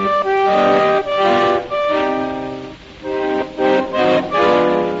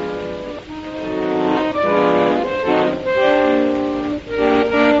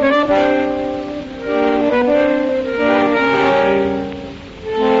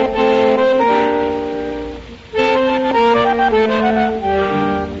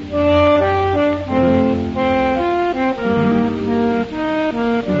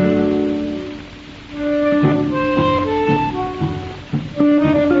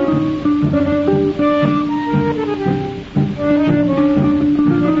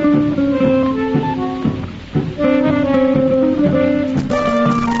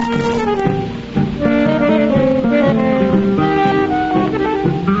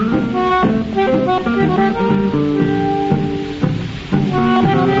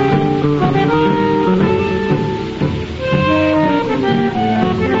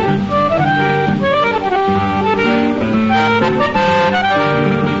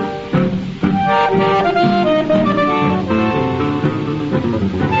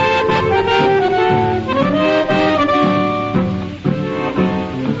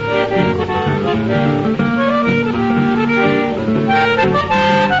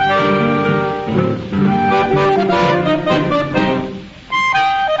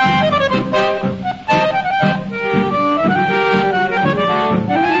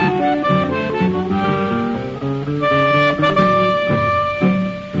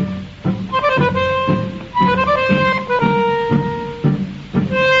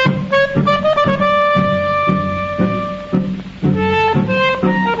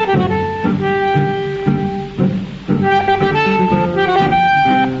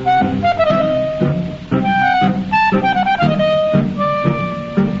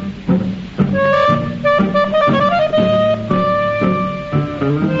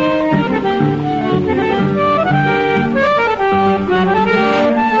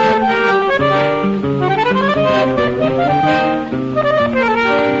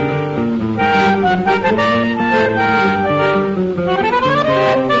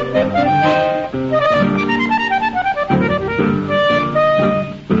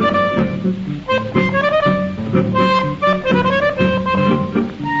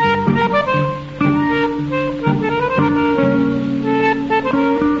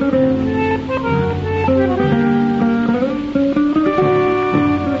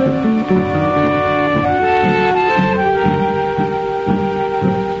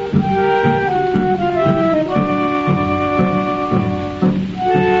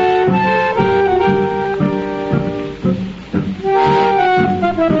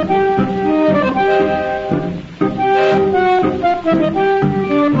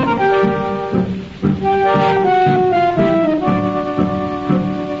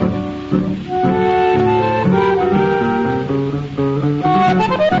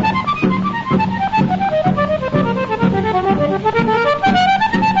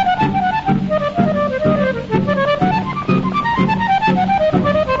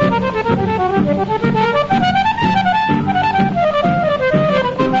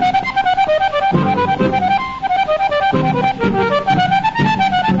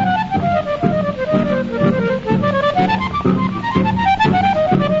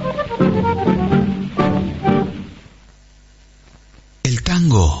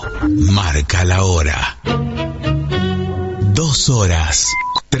 Marca la hora. 2 horas,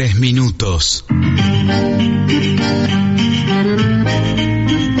 3 minutos.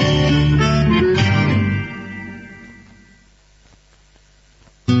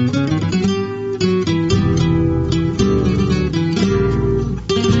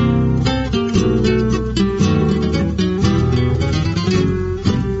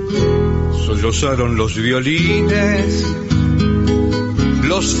 Sollozaron los violines,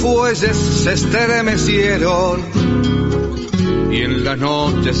 los fuelles se estremecieron y en la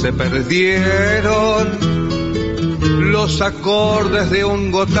noche se perdieron los acordes de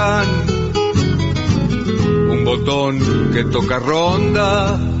un gotán, un botón que toca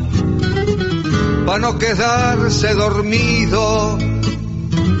ronda pa' no quedarse dormido,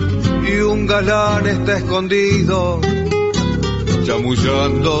 y un galán está escondido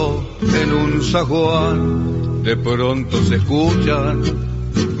chamullando en un zaguán. De pronto se escuchan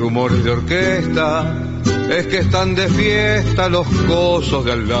rumores de orquesta, es que están de fiesta los cosos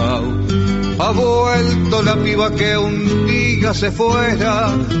de al lado. Ha vuelto la piba que un día se fuera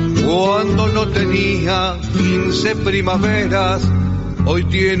cuando no tenía 15 primaveras. Hoy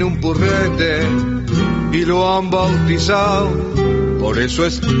tiene un purrete y lo han bautizado, por eso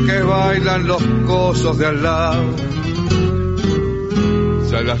es que bailan los cosos de al lado.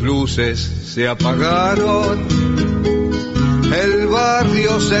 Ya las luces se apagaron, el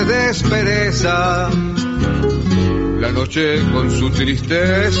barrio se despereza, la noche con su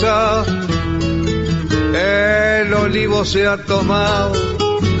tristeza, el olivo se ha tomado,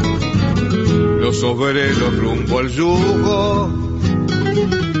 los obreros rumbo al yugo,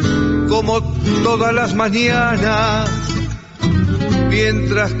 como todas las mañanas,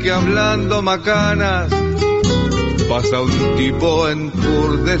 mientras que hablando macanas pasa un tipo en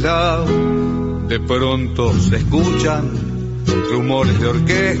tour de lado. De pronto se escuchan rumores de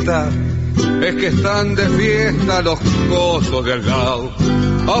orquesta, es que están de fiesta los cosos de al lado.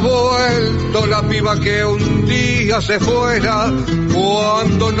 Ha vuelto la piba que un día se fuera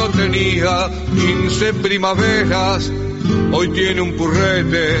cuando no tenía 15 primaveras. Hoy tiene un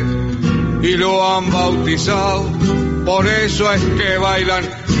purrete y lo han bautizado, por eso es que bailan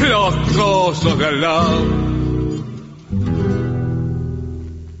los cosos de al lado.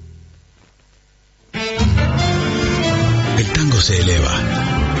 El tango se eleva.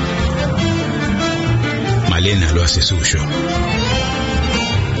 Malena lo hace suyo.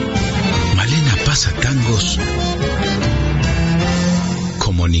 Malena pasa tangos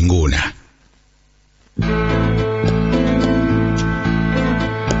como ninguna.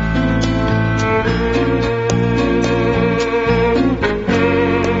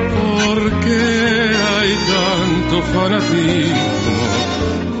 ¿Por qué hay tanto fanatismo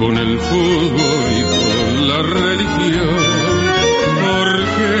con el fútbol y con la religión? ¿Por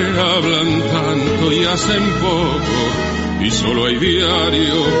qué hablan tanto y hacen poco y solo hay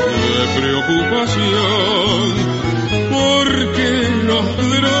diarios de preocupación? ¿Por qué nos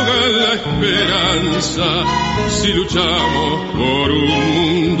drogan la esperanza si luchamos por un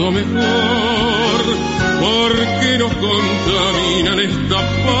mundo mejor? ¿Por qué nos contaminan esta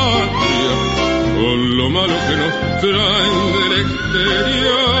patria con lo malo que nos traen del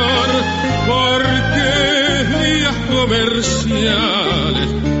exterior? ¿Por qué días comerciales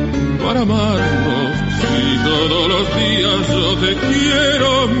para amarnos si todos los días yo te quiero,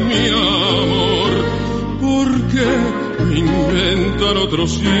 mi amor? ¿Por qué inventan otro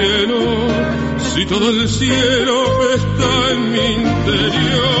cielo si todo el cielo está en mi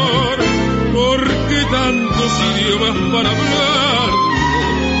interior? ¿Por qué tantos idiomas para hablar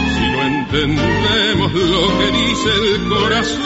si no entendemos lo que dice el corazón?